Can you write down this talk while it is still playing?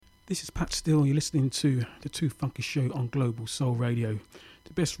This is Pat Steele. You're listening to The Too Funky Show on Global Soul Radio.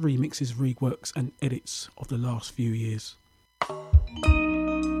 The best remixes, reworks and edits of the last few years.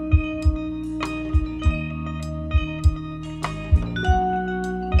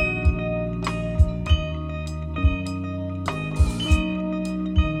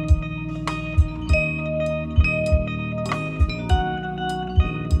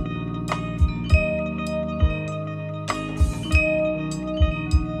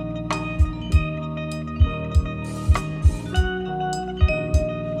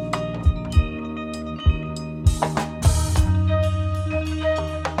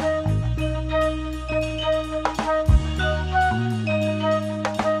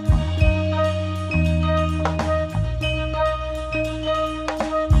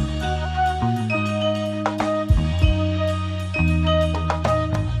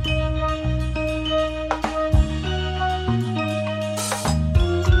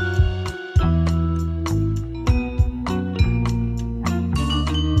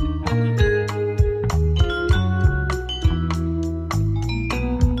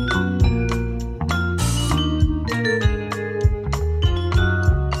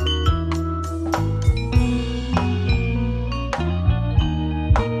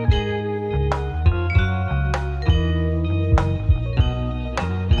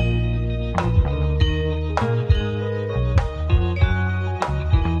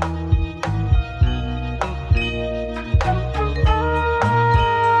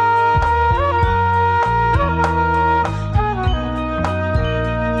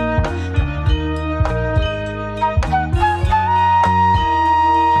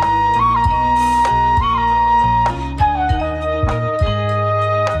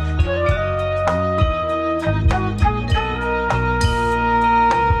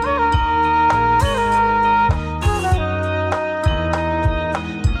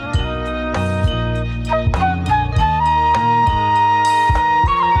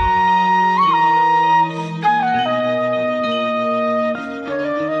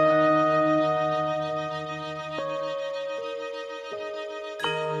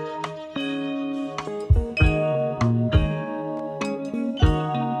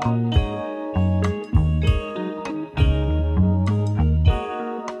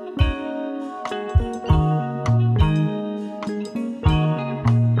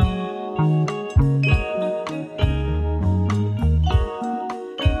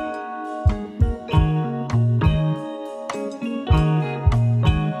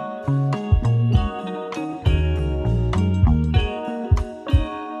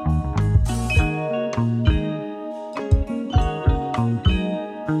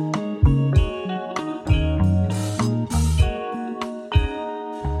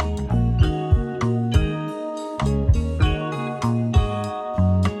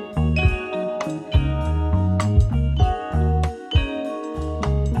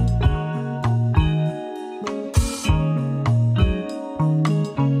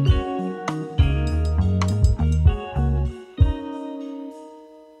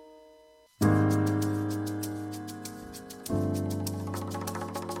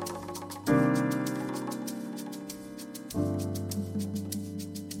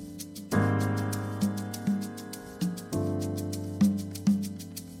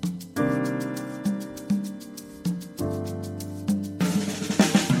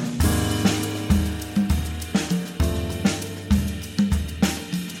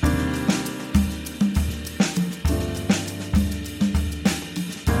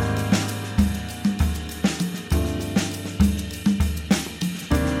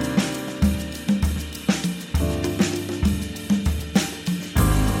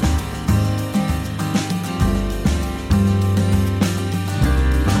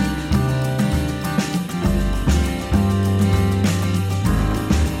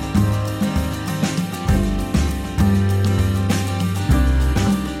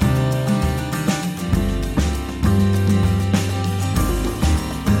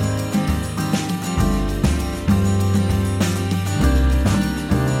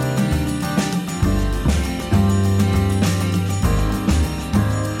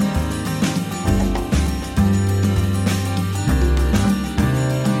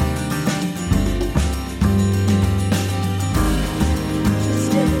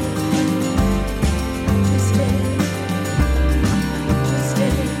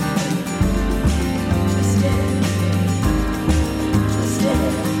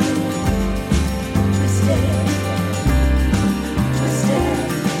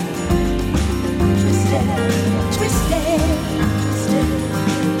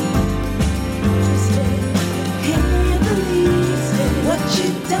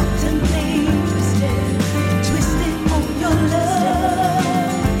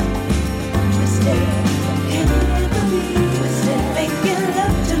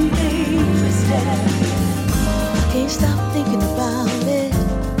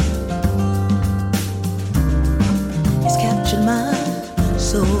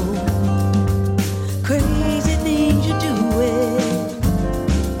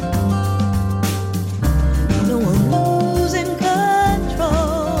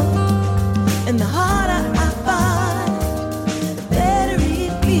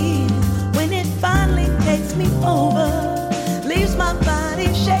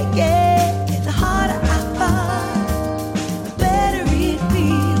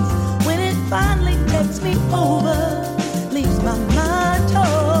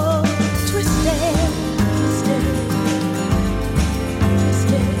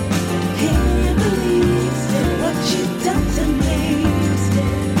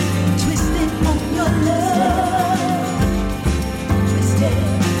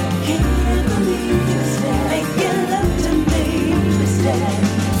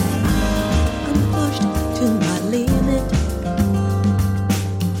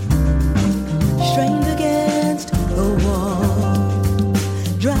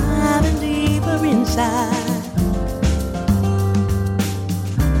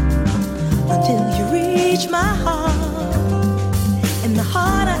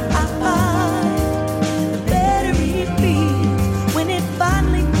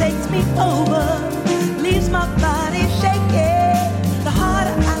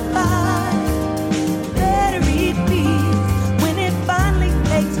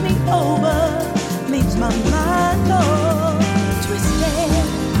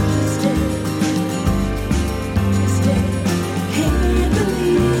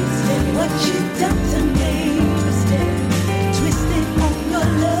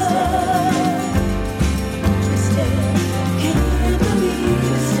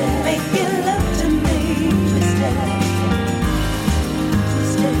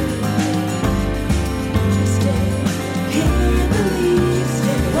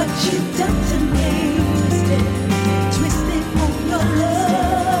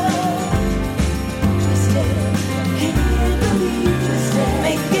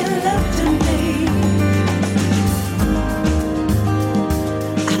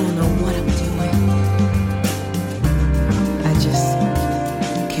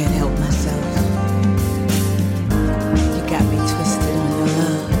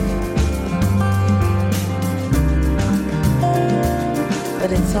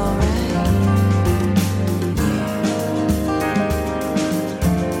 it's alright.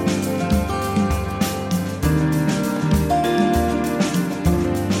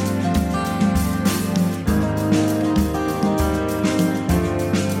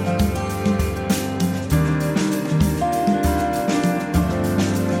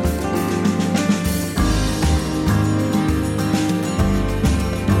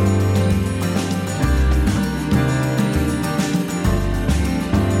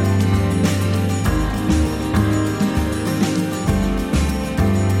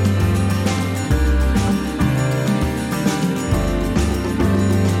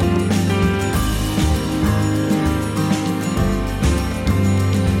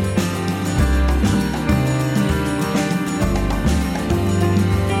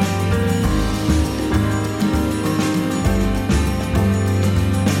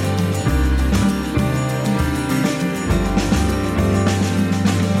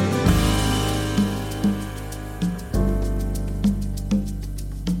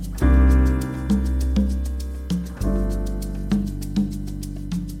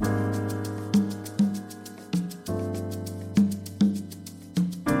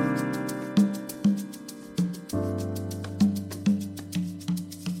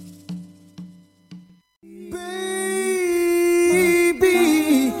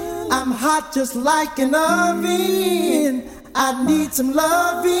 Just like an oven, I need some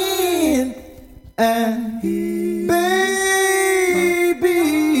loving. And baby,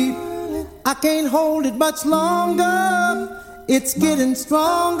 I can't hold it much longer. It's getting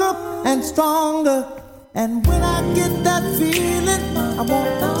stronger and stronger. And when I get that feeling, I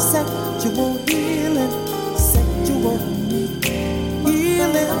want sexual healing, sexual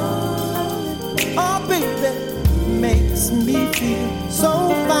healing. Oh baby, makes me feel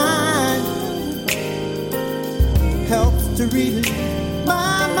so fine. Helps to relieve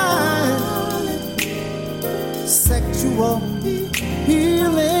my mind. Sexual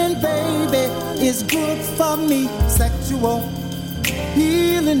healing, baby, is good for me. Sexual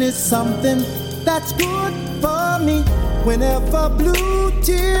healing is something that's good for me. Whenever blue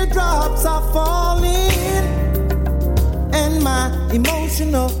teardrops are falling and my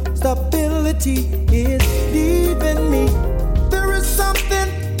emotional stability is leaving me, there is something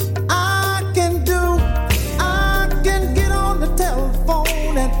I can do.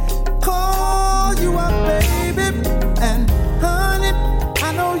 Telephone and call you up, baby. And honey,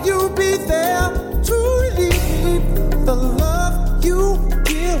 I know you'll be there to relieve the love you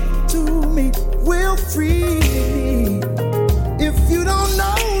give to me. Will free me. If you don't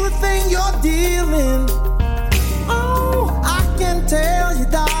know the thing you're dealing, oh, I can tell you,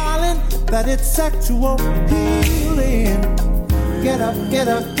 darling, that it's sexual healing. Get up, get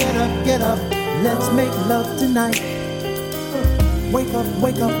up, get up, get up. Let's make love tonight. Wake up,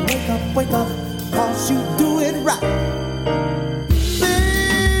 wake up, wake up, wake up, 'cause you do it right.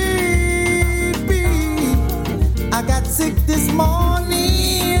 Baby, I got sick this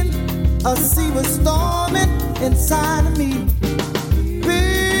morning. A sea was storming inside of me.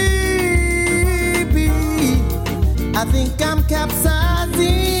 Baby, I think I'm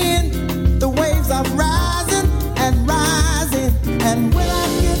capsizing. The waves are rising and rising. And when I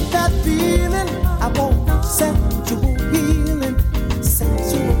get that feeling, I won't sexual healing.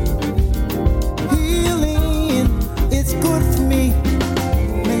 Sexual healing, it's good for me.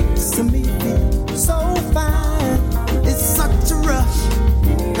 Makes me feel so fine. It's such a rush.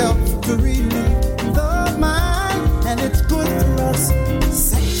 Helps to relieve the mind. And it's good for us.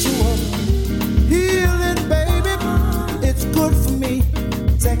 Sexual healing, baby, it's good for me.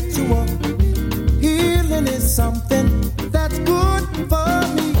 Sexual healing is something that's good for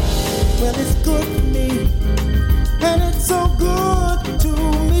me. Well, it's good for me. And it's so good to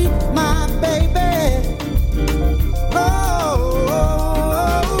me, my baby. Oh,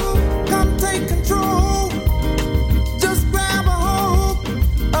 come take control. Just grab a hold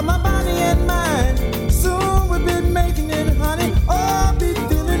of my body and mind. Soon we'll be making it, honey. Oh, I'll be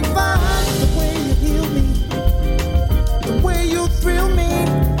feeling fine. The way you heal me, the way you thrill me,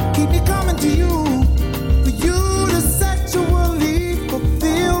 keep me coming to you. For you to sexually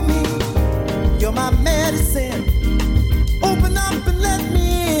fulfill me. You're my medicine. Open up and let me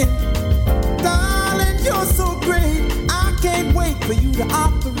in. Darling, you're so great. I can't wait for you to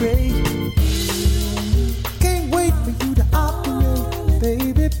operate. Can't wait for you to operate,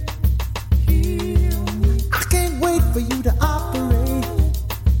 baby. I can't wait for you to operate.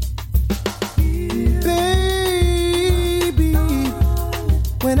 Baby,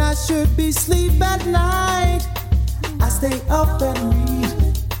 when I should be asleep at night, I stay up and read.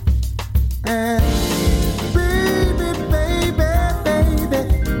 And baby, baby,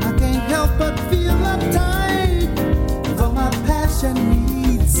 baby,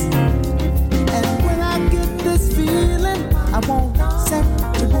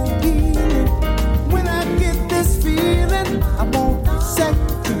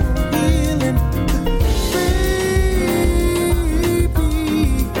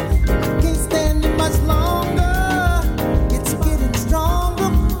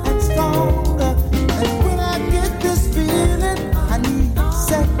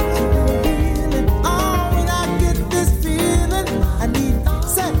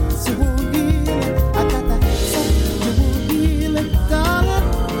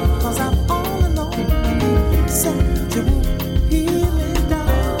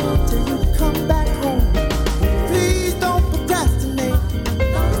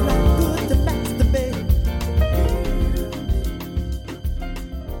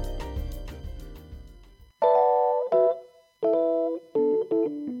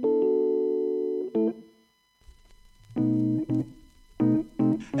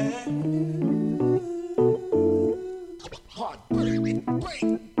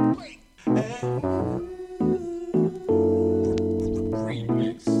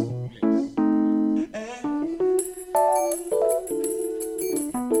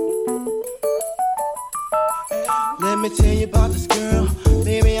 me tell you about this girl,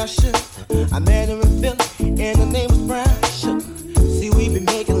 maybe I should. I met her in Philly, and her name was Brown Sugar. See, we been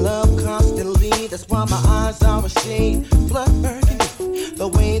making love constantly, that's why my eyes are a shade blood burgundy. The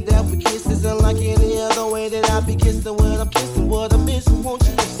way that we kiss is unlike any other way that I be kissing when I'm kissing what I'm missing, won't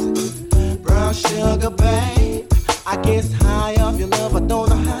you listen? Brown sugar, babe, I guess high off your love, I don't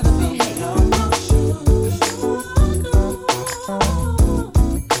know how to behave.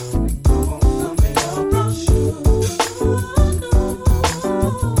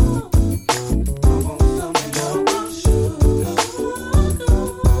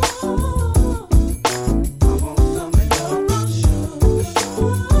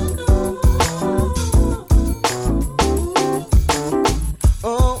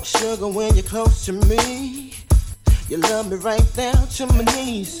 When you're close to me, you love me right down to my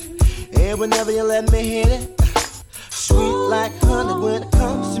knees. And whenever you let me hit it, sweet like honey when it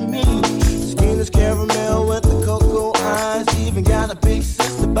comes to me. Skin is caramel with the cocoa eyes. Even got a big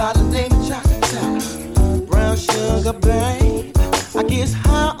sister by the name of Chocolate. Brown sugar, babe, I guess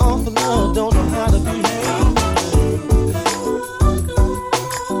high off of love, don't know how to behave.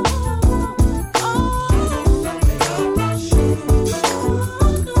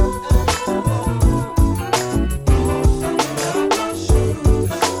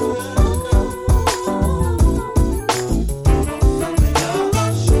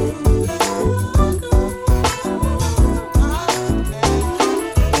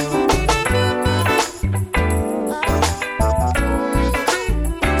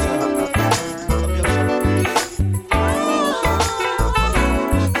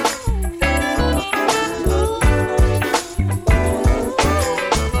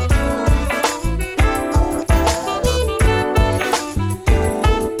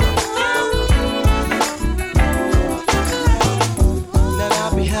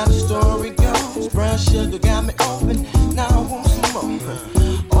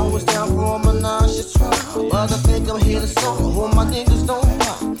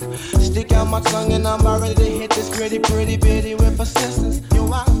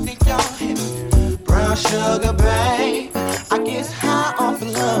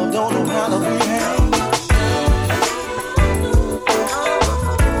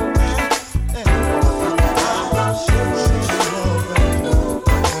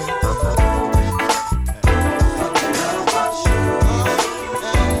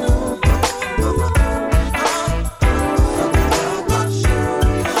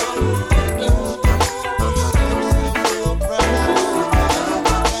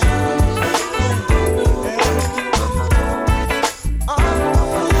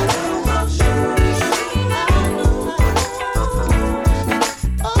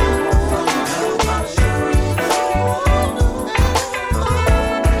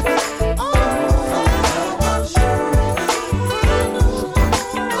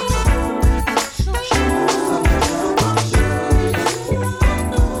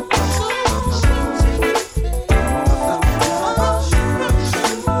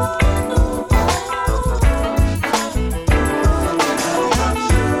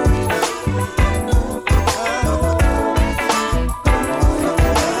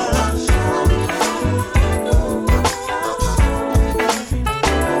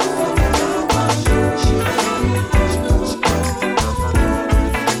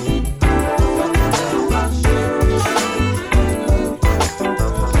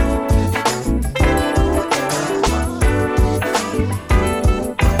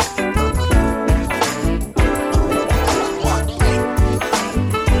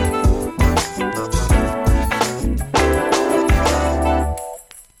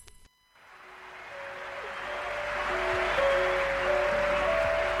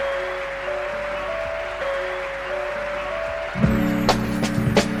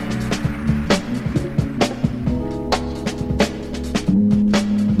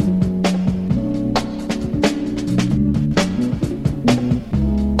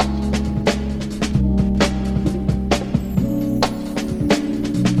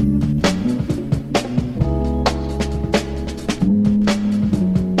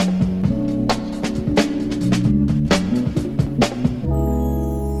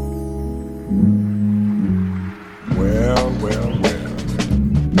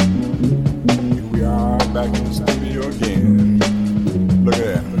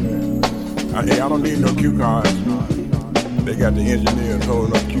 got the engineers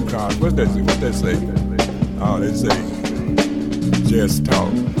holding up cue cards. What they say? Oh, they say, just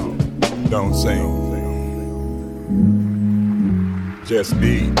talk, don't sing. Just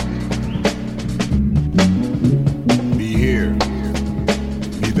be here,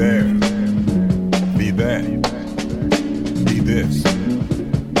 be there, be that.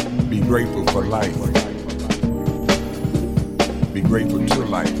 grateful to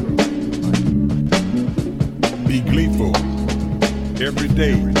life. Be gleeful every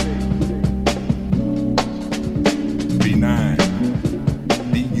day. Be nine.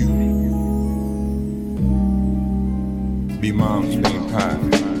 Be you. Be mom's bean pie.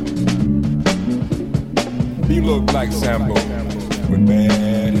 Be little black Sambo with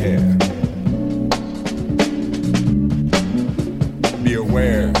bad hair. Be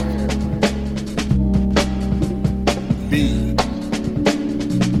aware. Be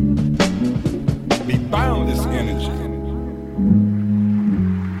boundless energy.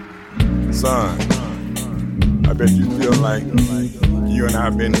 Son, I bet you feel like you and I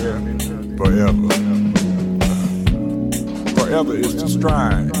have been here forever. Forever is to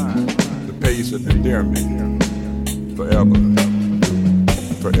strive, the pace of endearment. Forever.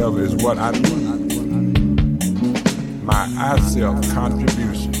 Forever is what I need. My I-self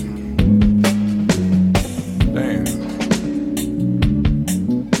contribution. Damn.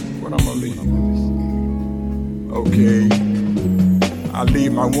 What I'm gonna leave? Okay. I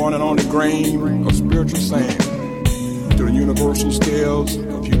leave my one and only grain of spiritual sand to the universal scales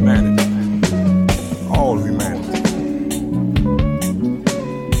of humanity. All humanity.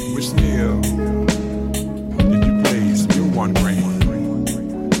 Which scale did you place your one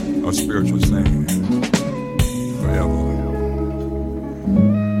grain of spiritual sand? Forever.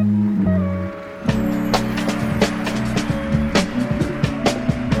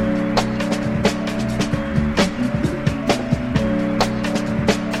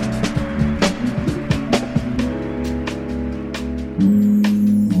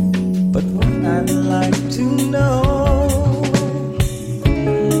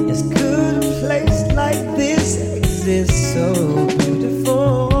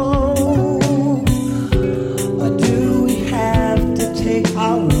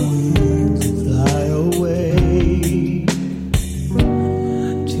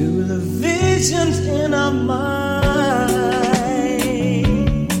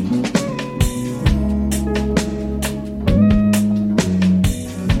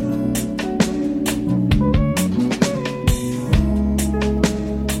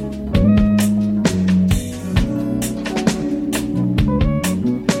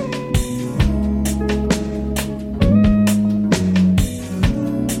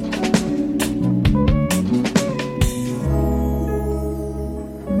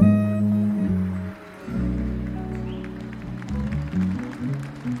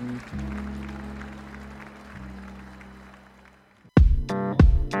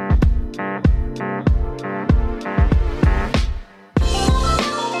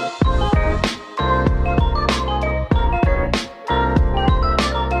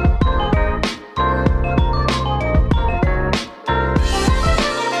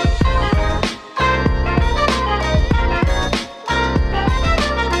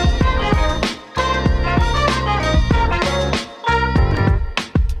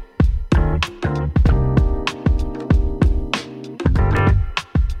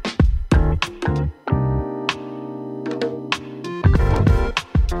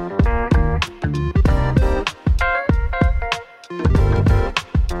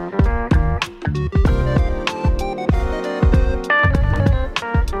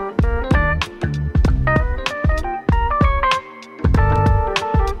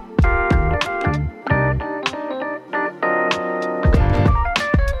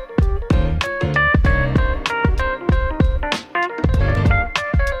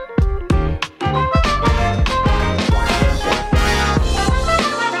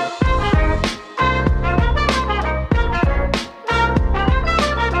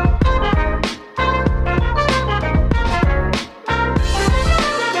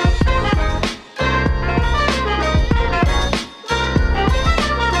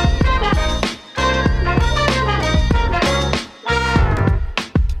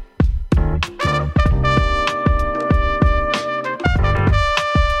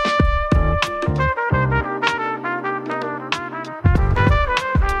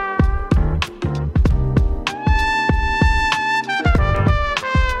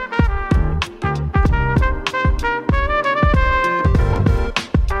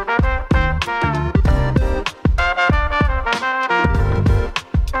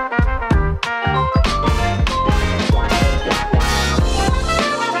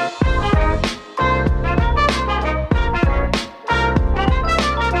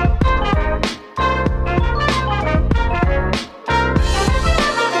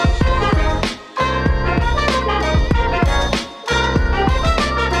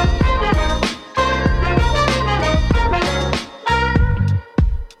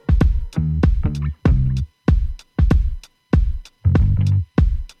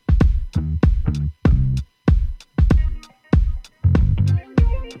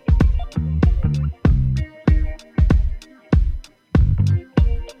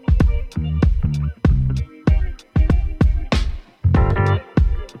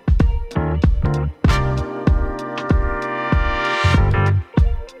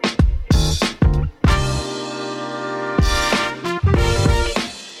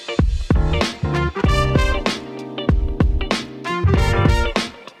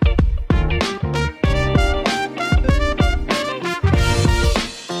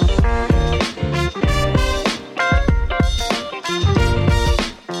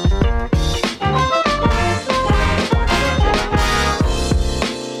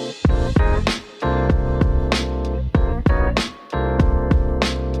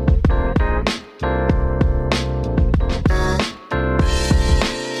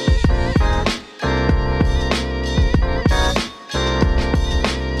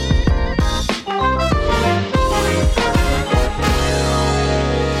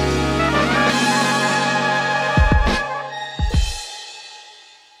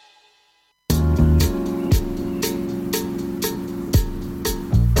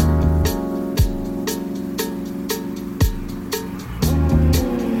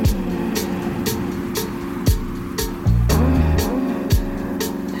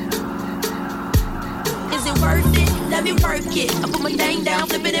 down,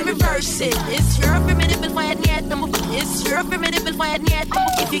 flip it and reverse it. It's your primitive and find yet. It's your primitive and find yet.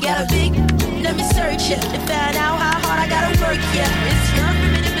 If you got a big, let me search it and find out how hard I gotta work. Yeah, it's your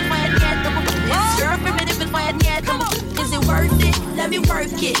primitive and find yet. It's your primitive and find yet. Is it worth it? Let me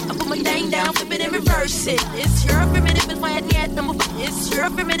work it. I put my thing down, flip it and reverse it. It's your primitive and find yet. It's your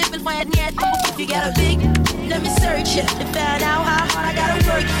primitive and find yet. If you got a big, let me search it and find out how hard I gotta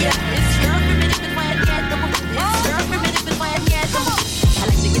work. Yeah, it's your primitive and find yet. It's your primitive and find yet. I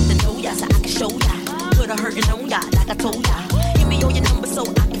like to get to know ya so I can show ya. Put a hurtin' on ya like I told ya. Give me all your number so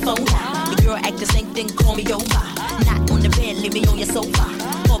I can phone ya. The girl act the same thing, call me over. Not on the bed, leave me on your sofa.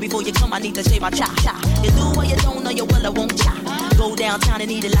 Call before you come, I need to shave my cha-cha. You do what you don't know, you will, I won't cha. Go downtown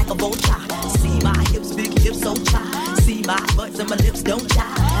and eat it like a vulture. See my hips, big hips, so cha. See my butts and my lips don't cha.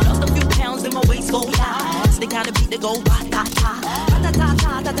 Lost a few pounds in my waist, go ya. It's the kind of beat that go ra-ta-ta.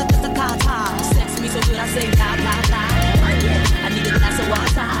 Ra-ta-ta-ta, ta-ta-ta-ta-ta. Sex me so good I say la-la-la. I need a glass of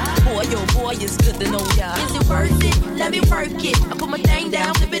water. Boy, yo, boy, it's good to know ya. Is it worth it? Let me work it. I put my thing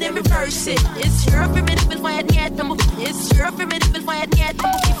down, flip it and reverse it. It's your primitive and find yet. It's your primitive and find yet.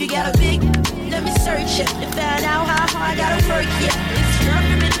 If you got a big, let me search it and find out how hard I gotta work. Yeah, it's your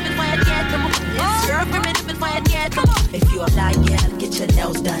primitive and find yet. It's your primitive and find yet. If you a fly gal, get your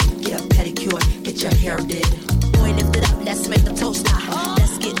nails done, get a pedicure, get your hair did. Boy, lift it up, let's make a toast.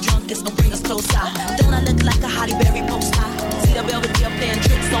 Let's get drunk, it's gonna bring us closer. Don't I look like a Holly Berry poster? See the Belvedere playing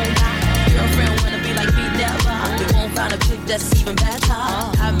tricks on my girlfriend wanna be like me, never. You won't find a chick that's even better.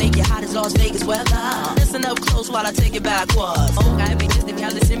 I make it hot as Las Vegas weather. Listen up close while I take it backwards. Oh, I be just if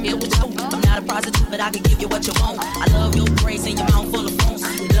y'all listen me with you. I'm not a prostitute, but I can give you what you want. I love your braids and your mouth full of phones.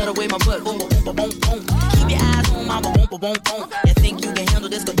 You love the way my butt boom, boom, boom, boom, boom. Keep your eyes on my boom, boom, boom, boom. You think you can handle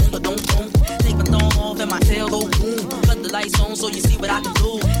this, but don't, don't. Take my thumb off and my tail go boom. Cut the lights on so you see what I can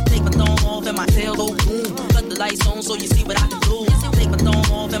do. Take my thumb off and my tail go boom. Cut the lights on so you see what I can do. Take my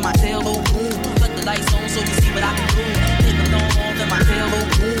thumb off and my tail go boom. Cut the lights on so you see what I can do. Take my thumb off and my tail go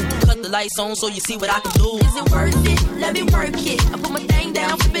boom. Cut the lights on so you see what I can do. Is it worth it? Let me work it. I put my thing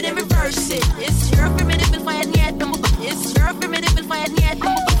down, flip it and reverse it. It's your primitive and find yet. It's your primitive and find yet.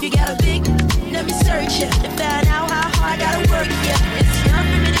 If you got a big, let me search it and find out how hard I gotta work. Yeah, it's your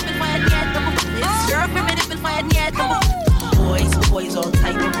primitive and find yet. It's your primitive and find yet. Boys, all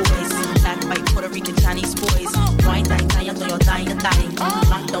type of boys. Black, white, Puerto Rican, Chinese boys. Wine, dine, dine, throw your dine, dine.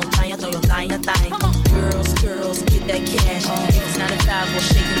 Black, don't dine, throw your dine, dine. Girls, get that cash. If it's 9 to 5, we'll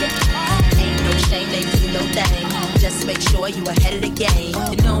shake it. Ain't no shame, they do no thing. Just make sure you ahead of the game.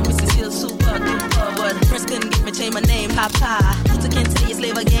 You know, Mrs. Hill super duper, but the Prince couldn't get me change my name, Papa. Luther can tell you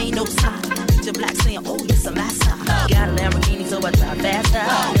slave again, no sign. Picture black saying, oh, yes, a master. Got a Lamborghini, so I drive faster.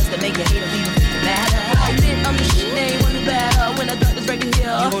 Just to make your haters even matter. Admit I'm the shit, they ain't wanna better. When I thought this record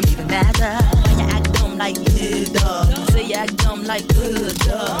here, you won't even matter. When you act dumb like duh. Say you act dumb like duh.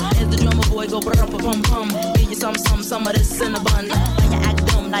 As the drummer boy go brum-pum-pum. Give you some of this in a bun. When you act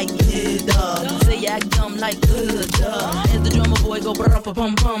dumb like duh. Say you act dumb like duh. As the drummer boy go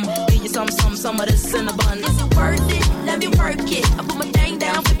brum-pum-pum. Give you some of this in a bun. Is it worth it? Let me work it. I put my thing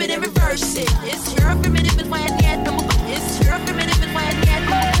down, flip it and reverse it. It's your primitive and find yet. It's your primitive and find yet.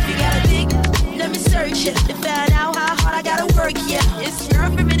 If you got a big, let me search it to find out how hard I gotta work. Yeah, it's your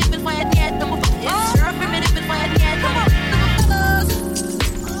primitive and find yet. It's your primitive and find yet.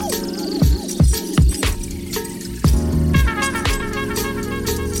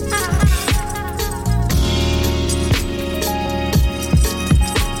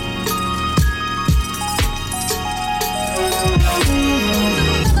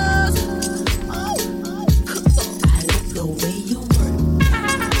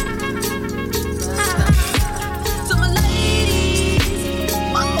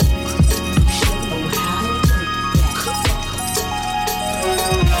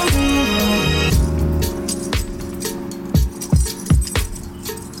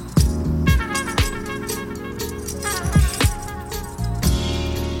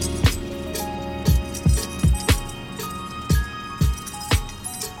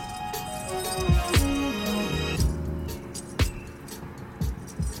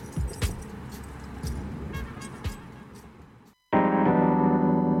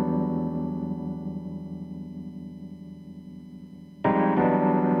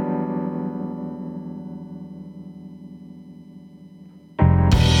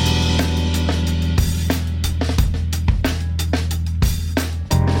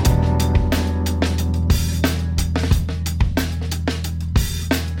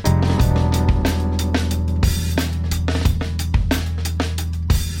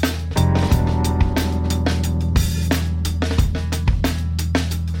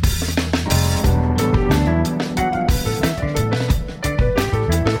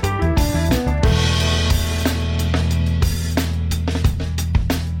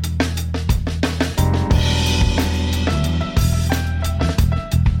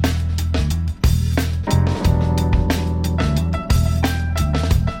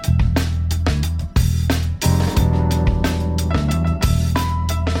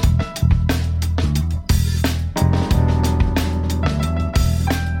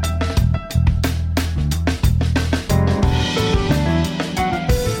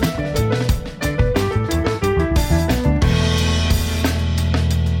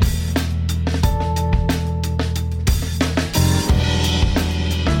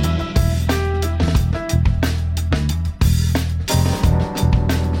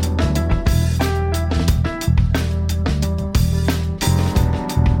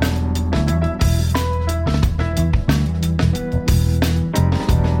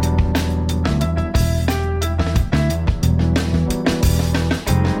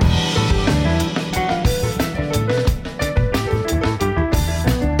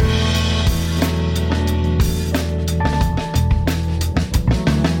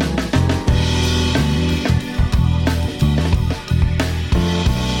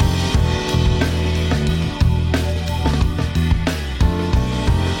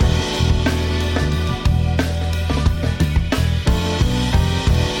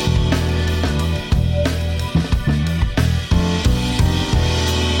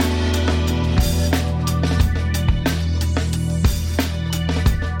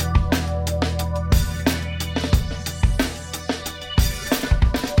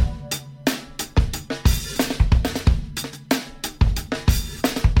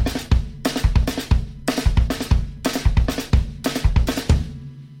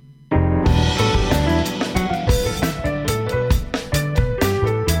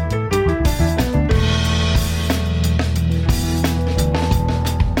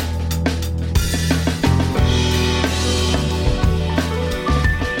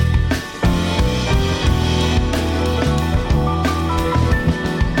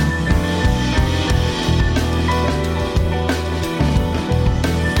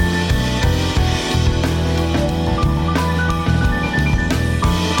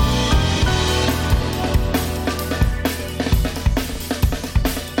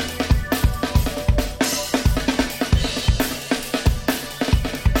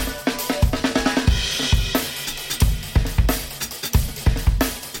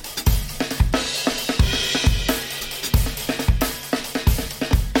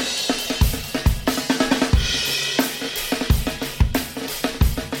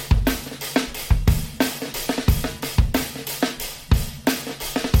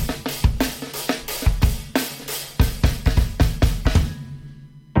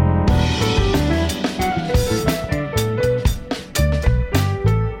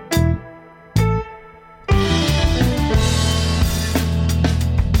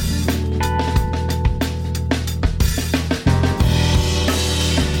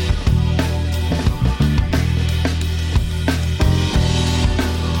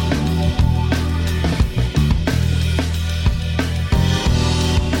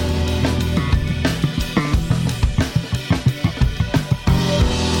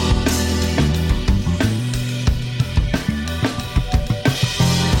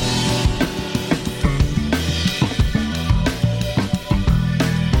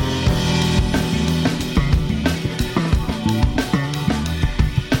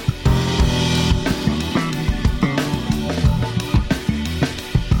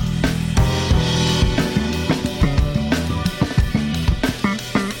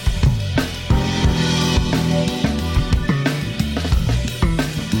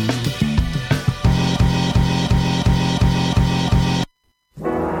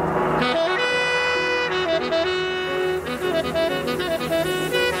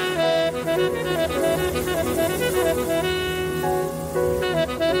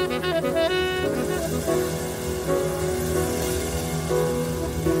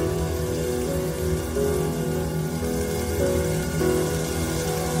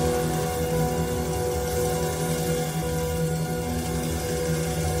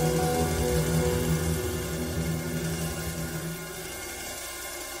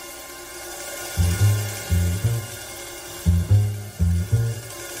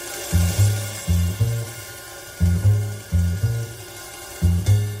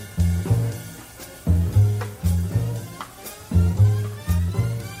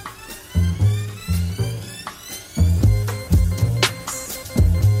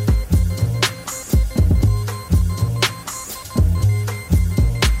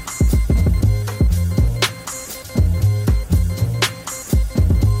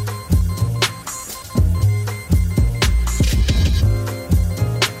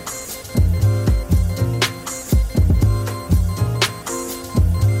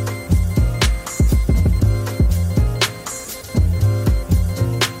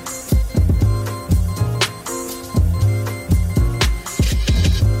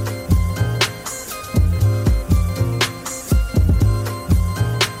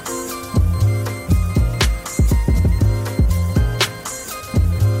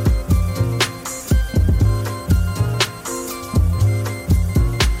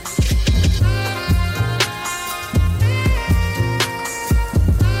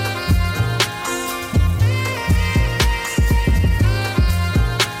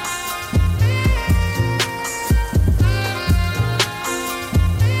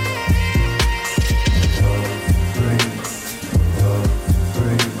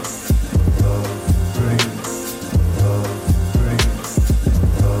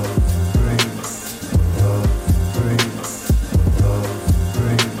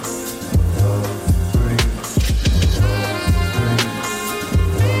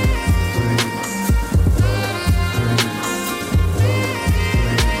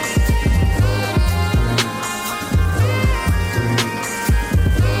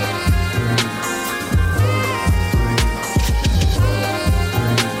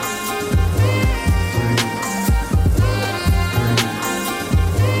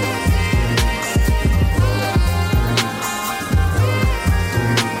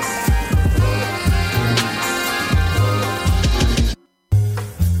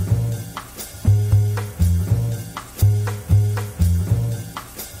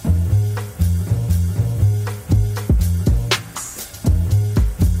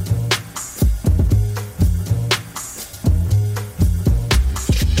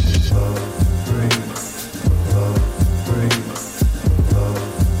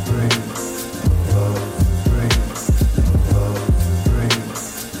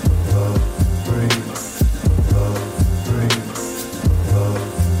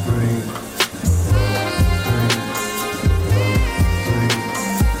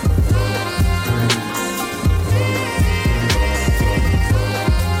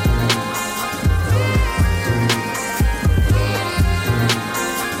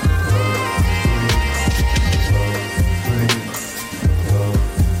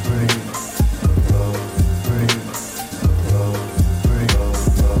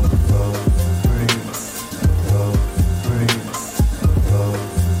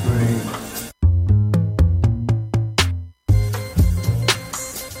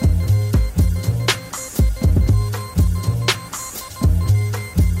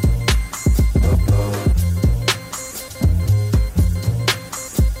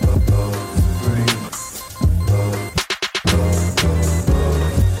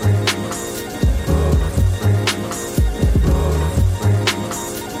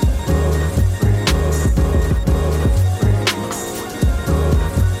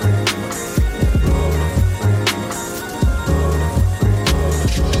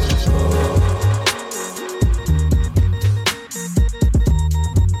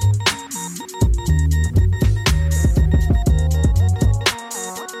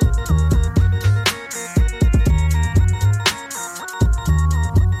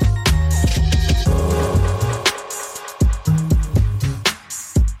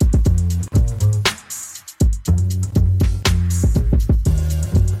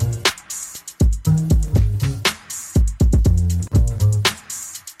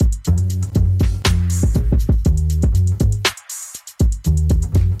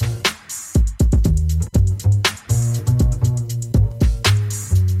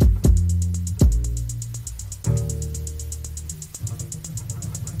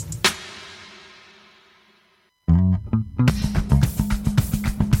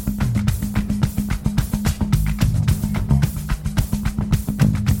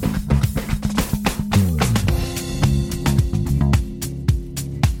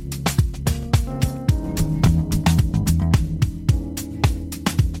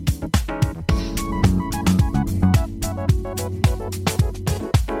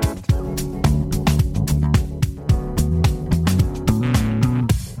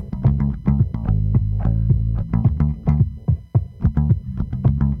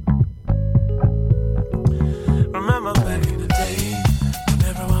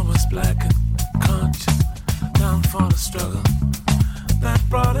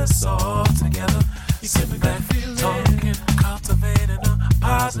 us all together. You sit me back, talking, cultivating a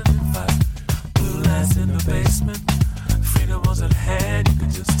positive vibe. Blue lights in the basement, freedom was at hand. You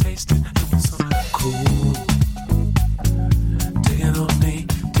could just taste it. It was so cool. Digging on me,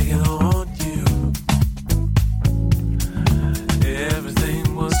 digging on you.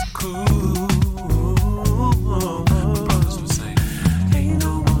 Everything was cool.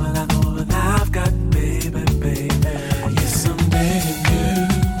 I've got baby, baby. Yes, I'm digging you.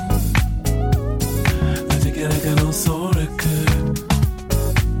 I think I got on so good.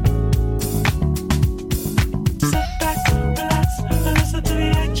 Sit back, relax, and listen to the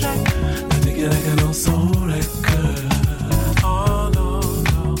 8-track. I think I got on so good. Oh, no,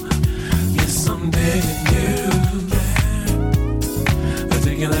 no. Yes, I'm digging you. I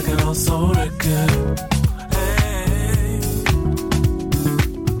think I got on so good.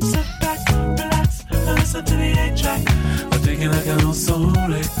 Listen to the 8-track. I'm thinking I got on so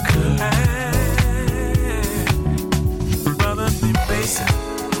good. Brother, be basic.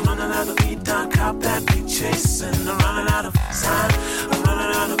 I'm running out of beat down, cop that be chasing. I'm running out of time. I'm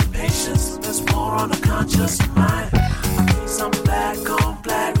running out of patience. There's more on the conscious mind. I need some black on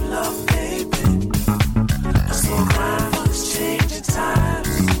black love, baby. A slow grind for this changing times.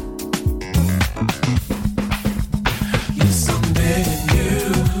 Yes, I'm digging you.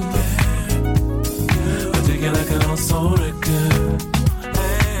 I got on so good.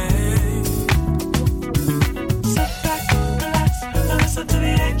 Hey. Sit back, relax, and listen to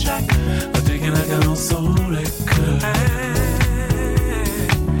the 8-track. I'm thinking I got on so good. Hey.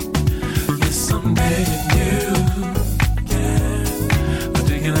 Yes, I'm digging you. Yeah. I'm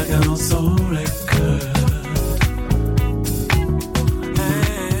thinking I got on so good.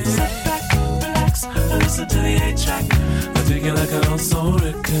 Hey. Sit back, relax, and listen to the 8-track. I'm thinking I got on so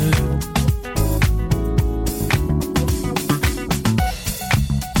good.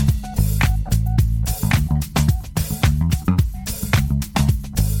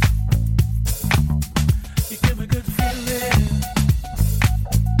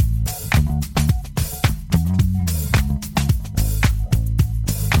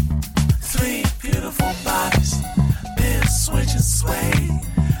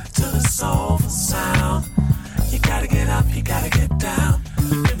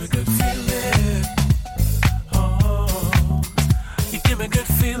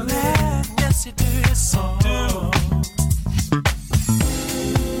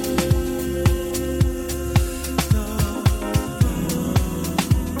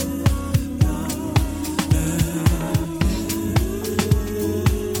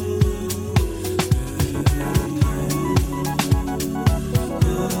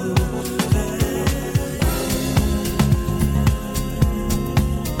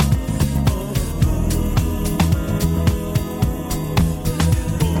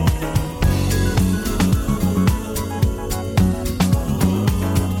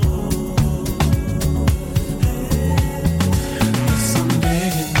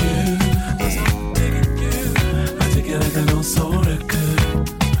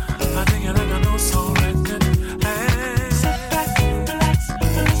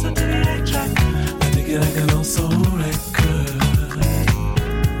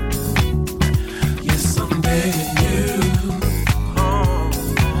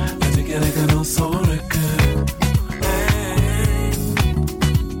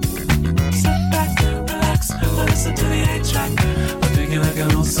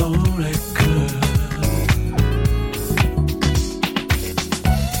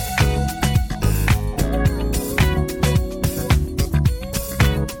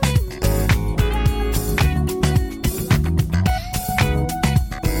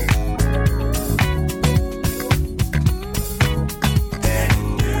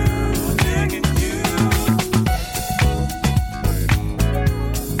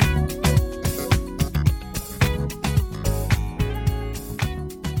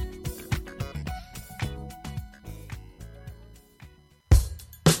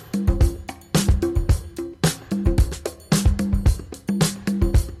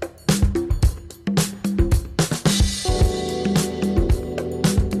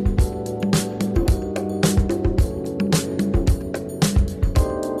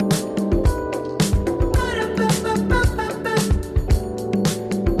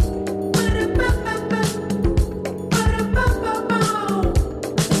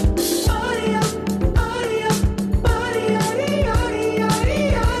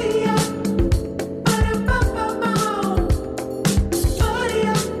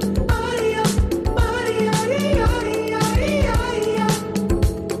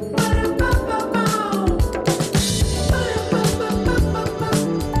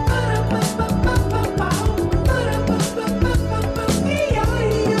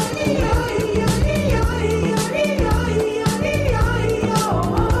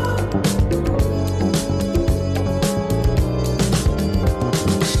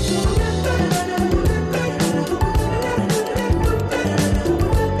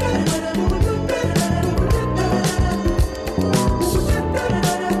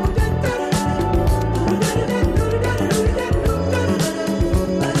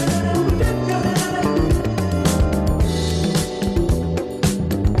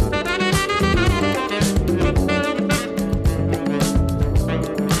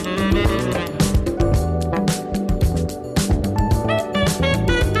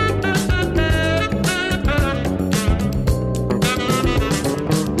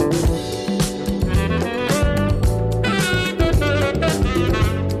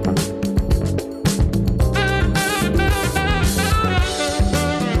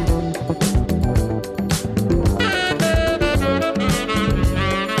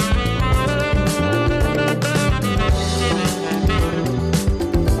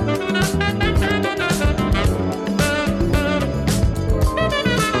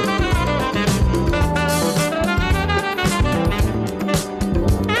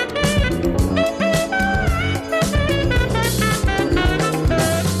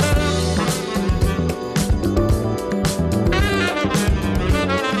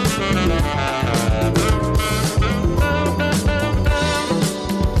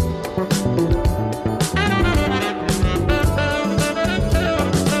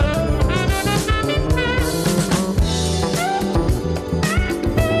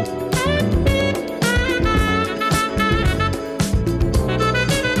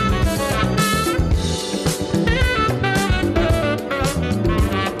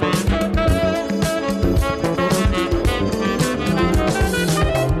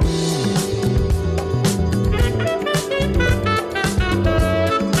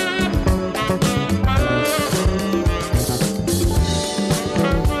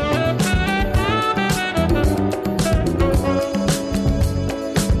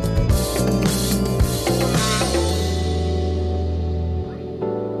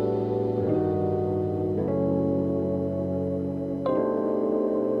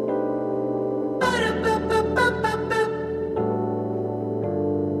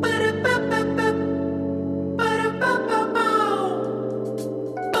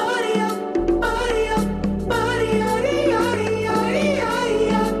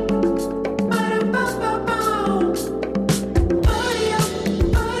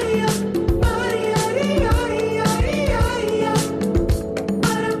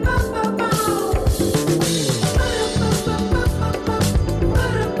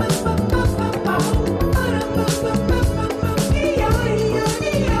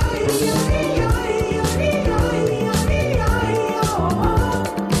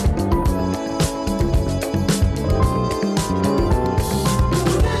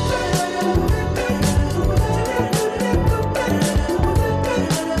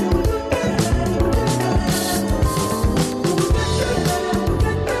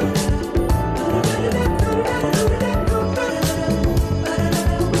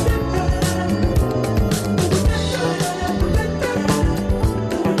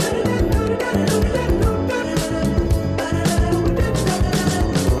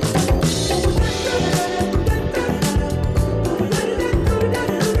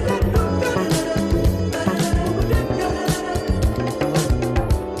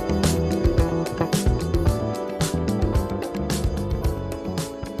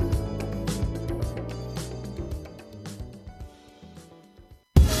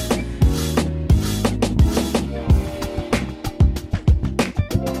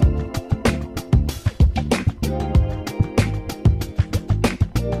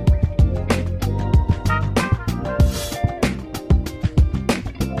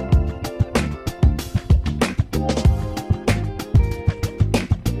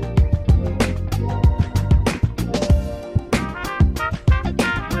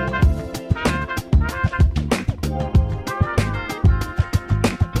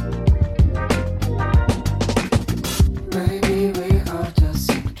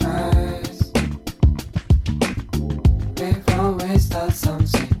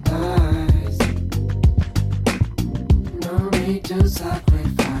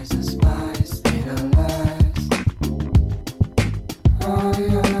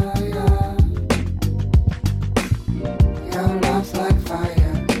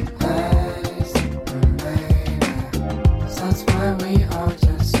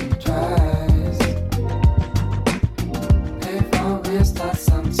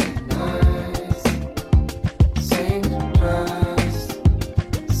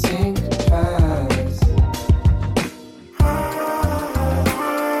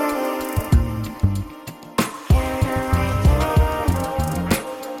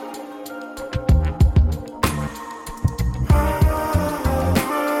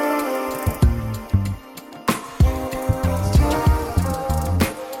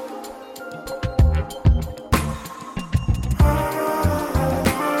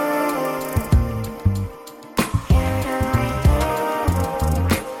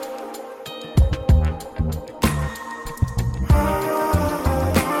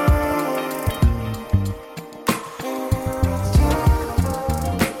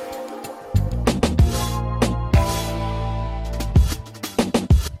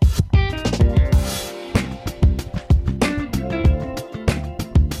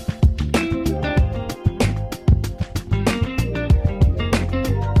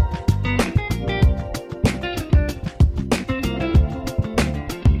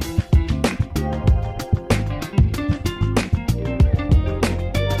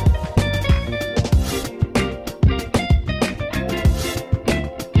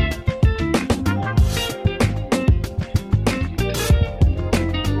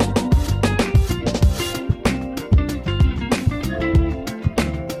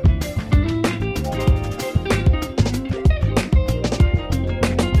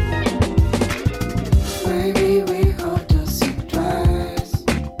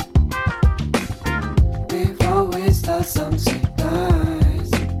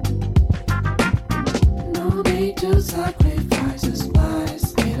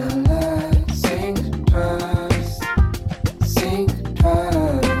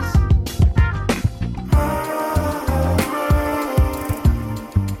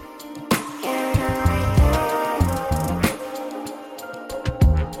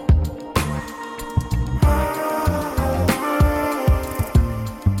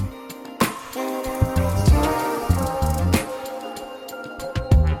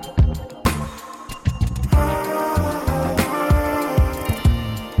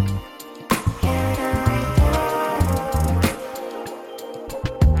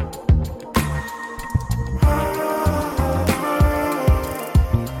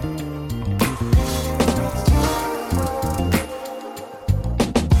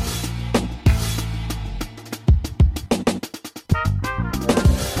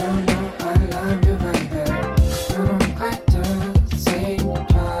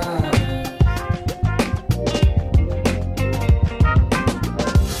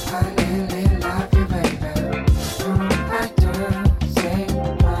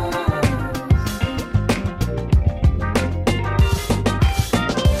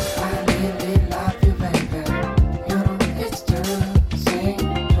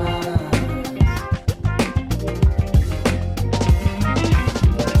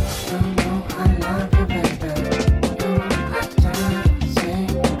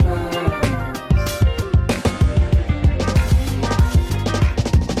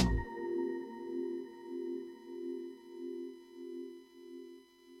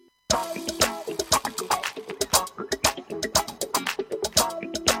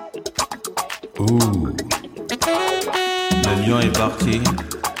 Le lion est parti,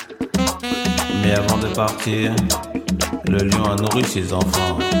 mais avant de partir, le lion a nourri ses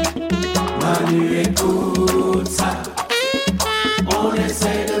enfants. Manu, écoute ça, on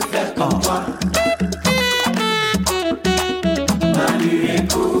essaie de faire comme toi. Manu,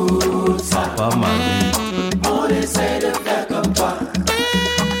 écoute ça, Papa Manu, on essaie de faire comme toi.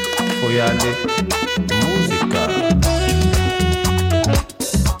 faut y aller, musica.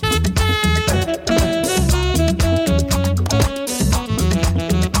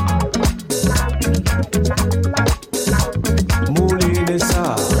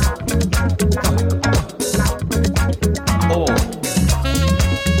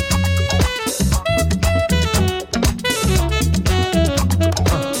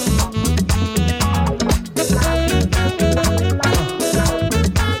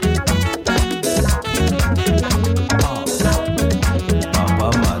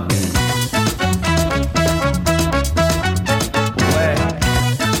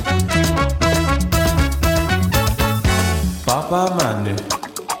 Papa Manu.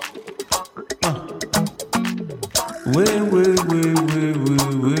 Oui.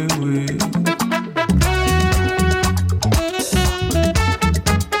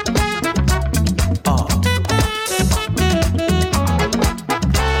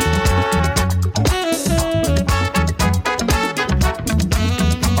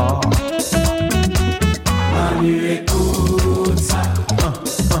 Manu, écoute ça,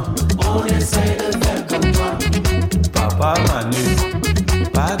 essaie de faire comme toi. Papa Manu,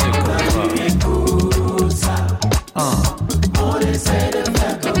 pas de comme toi. Écoute ça. On essaie de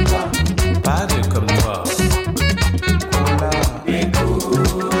faire comme toi. Pas de comme toi.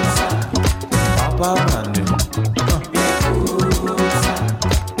 Écoute ça. Papa Manu, écoute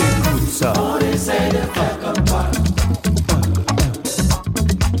ça. On essaie de faire comme toi.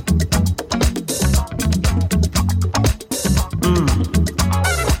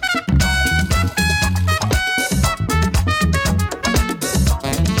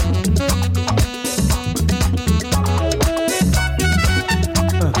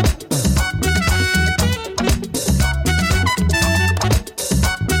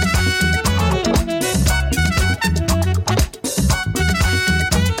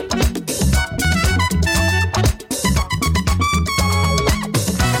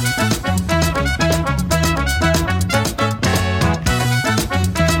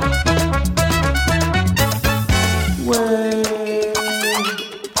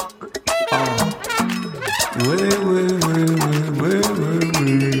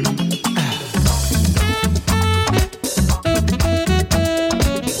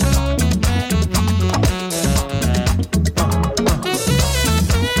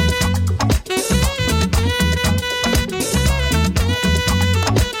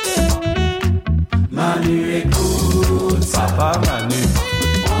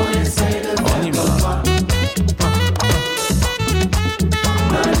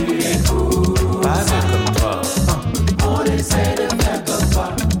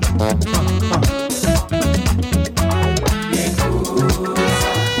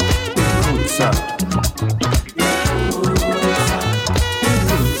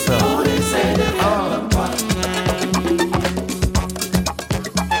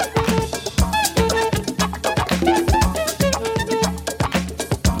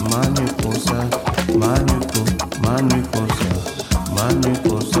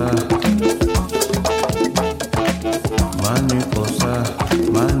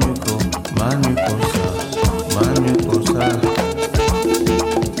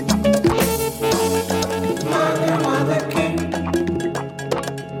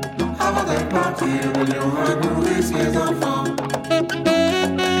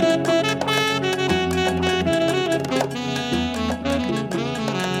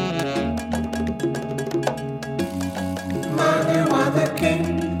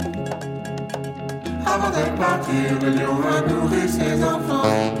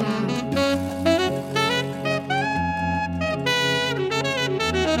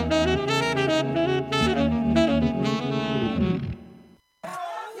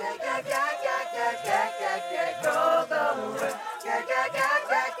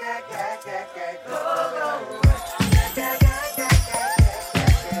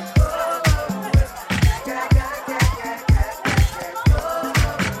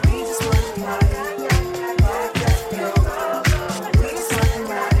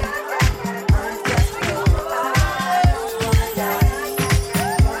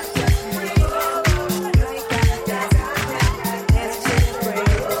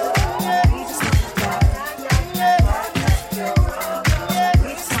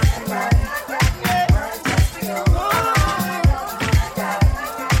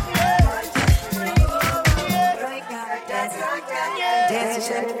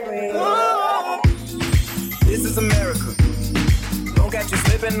 This is America. Don't catch you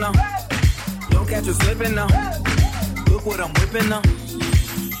slipping now. Don't catch you slipping now. Look what I'm whipping now.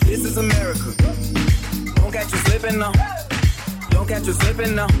 This is America. Don't catch you slipping now. Don't catch you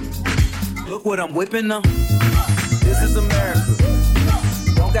slipping now. Look what I'm whipping now. This is America.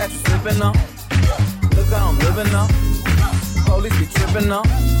 Don't catch you slipping now. Look how I'm living now. Police be tripping now.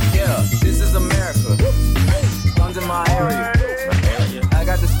 Yeah, this is America. Guns in my area. I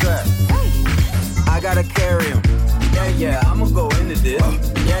got the strap. I gotta carry him. Yeah, yeah, I'ma go into this.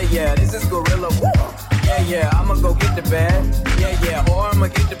 Yeah, yeah, this is gorilla. Yeah, yeah, I'ma go get the bag. Yeah, yeah, or I'ma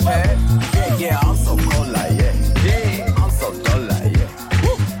get the pad. Yeah, yeah, I'm so cold like yeah. Yeah, I'm so dull like yeah.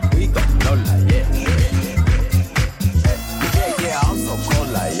 We gon' blow like yeah. Yeah, yeah, I'm so cold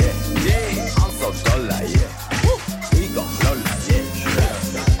like yeah. Yeah, I'm so dull like yeah. We gon' blow like yeah.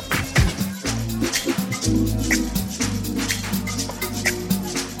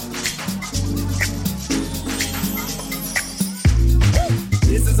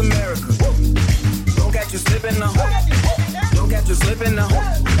 This is America. Don't catch you slipping now. Don't catch you slipping now.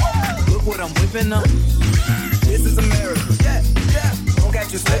 Look what I'm whipping now. This is America. Don't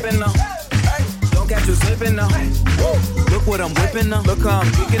catch you slipping now. Don't catch you slipping now. Look what I'm whipping now. Look how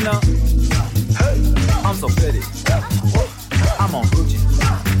I'm kicking up. I'm so pretty. I'm on Gucci.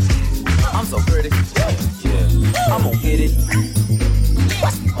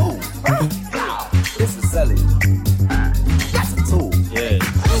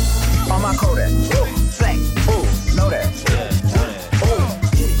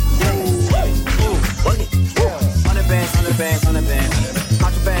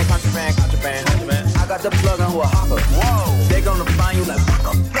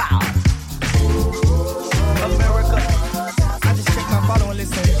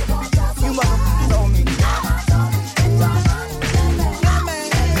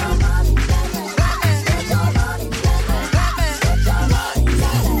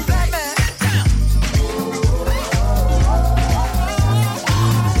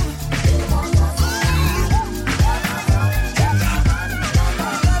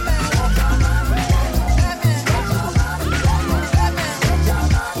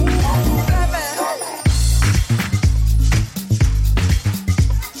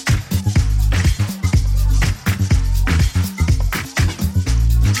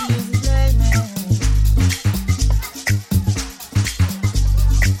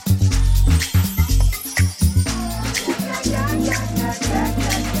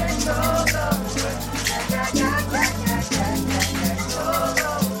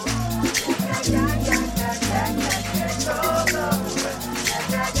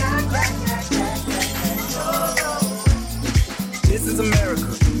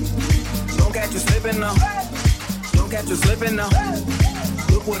 slipping now. Don't catch you slipping now.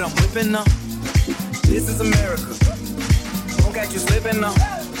 Look what I'm whipping now. This is America. Don't catch you slipping now.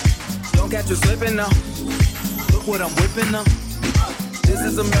 Don't catch you slipping now. Look what I'm whipping now. This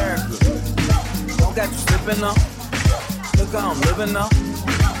is America. Don't catch you slipping now. Look how I'm living now.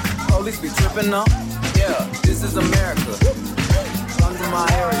 Police be tripping now. Yeah, this is America. Come to my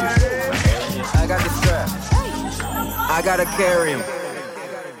area. I got the strap. I gotta carry him.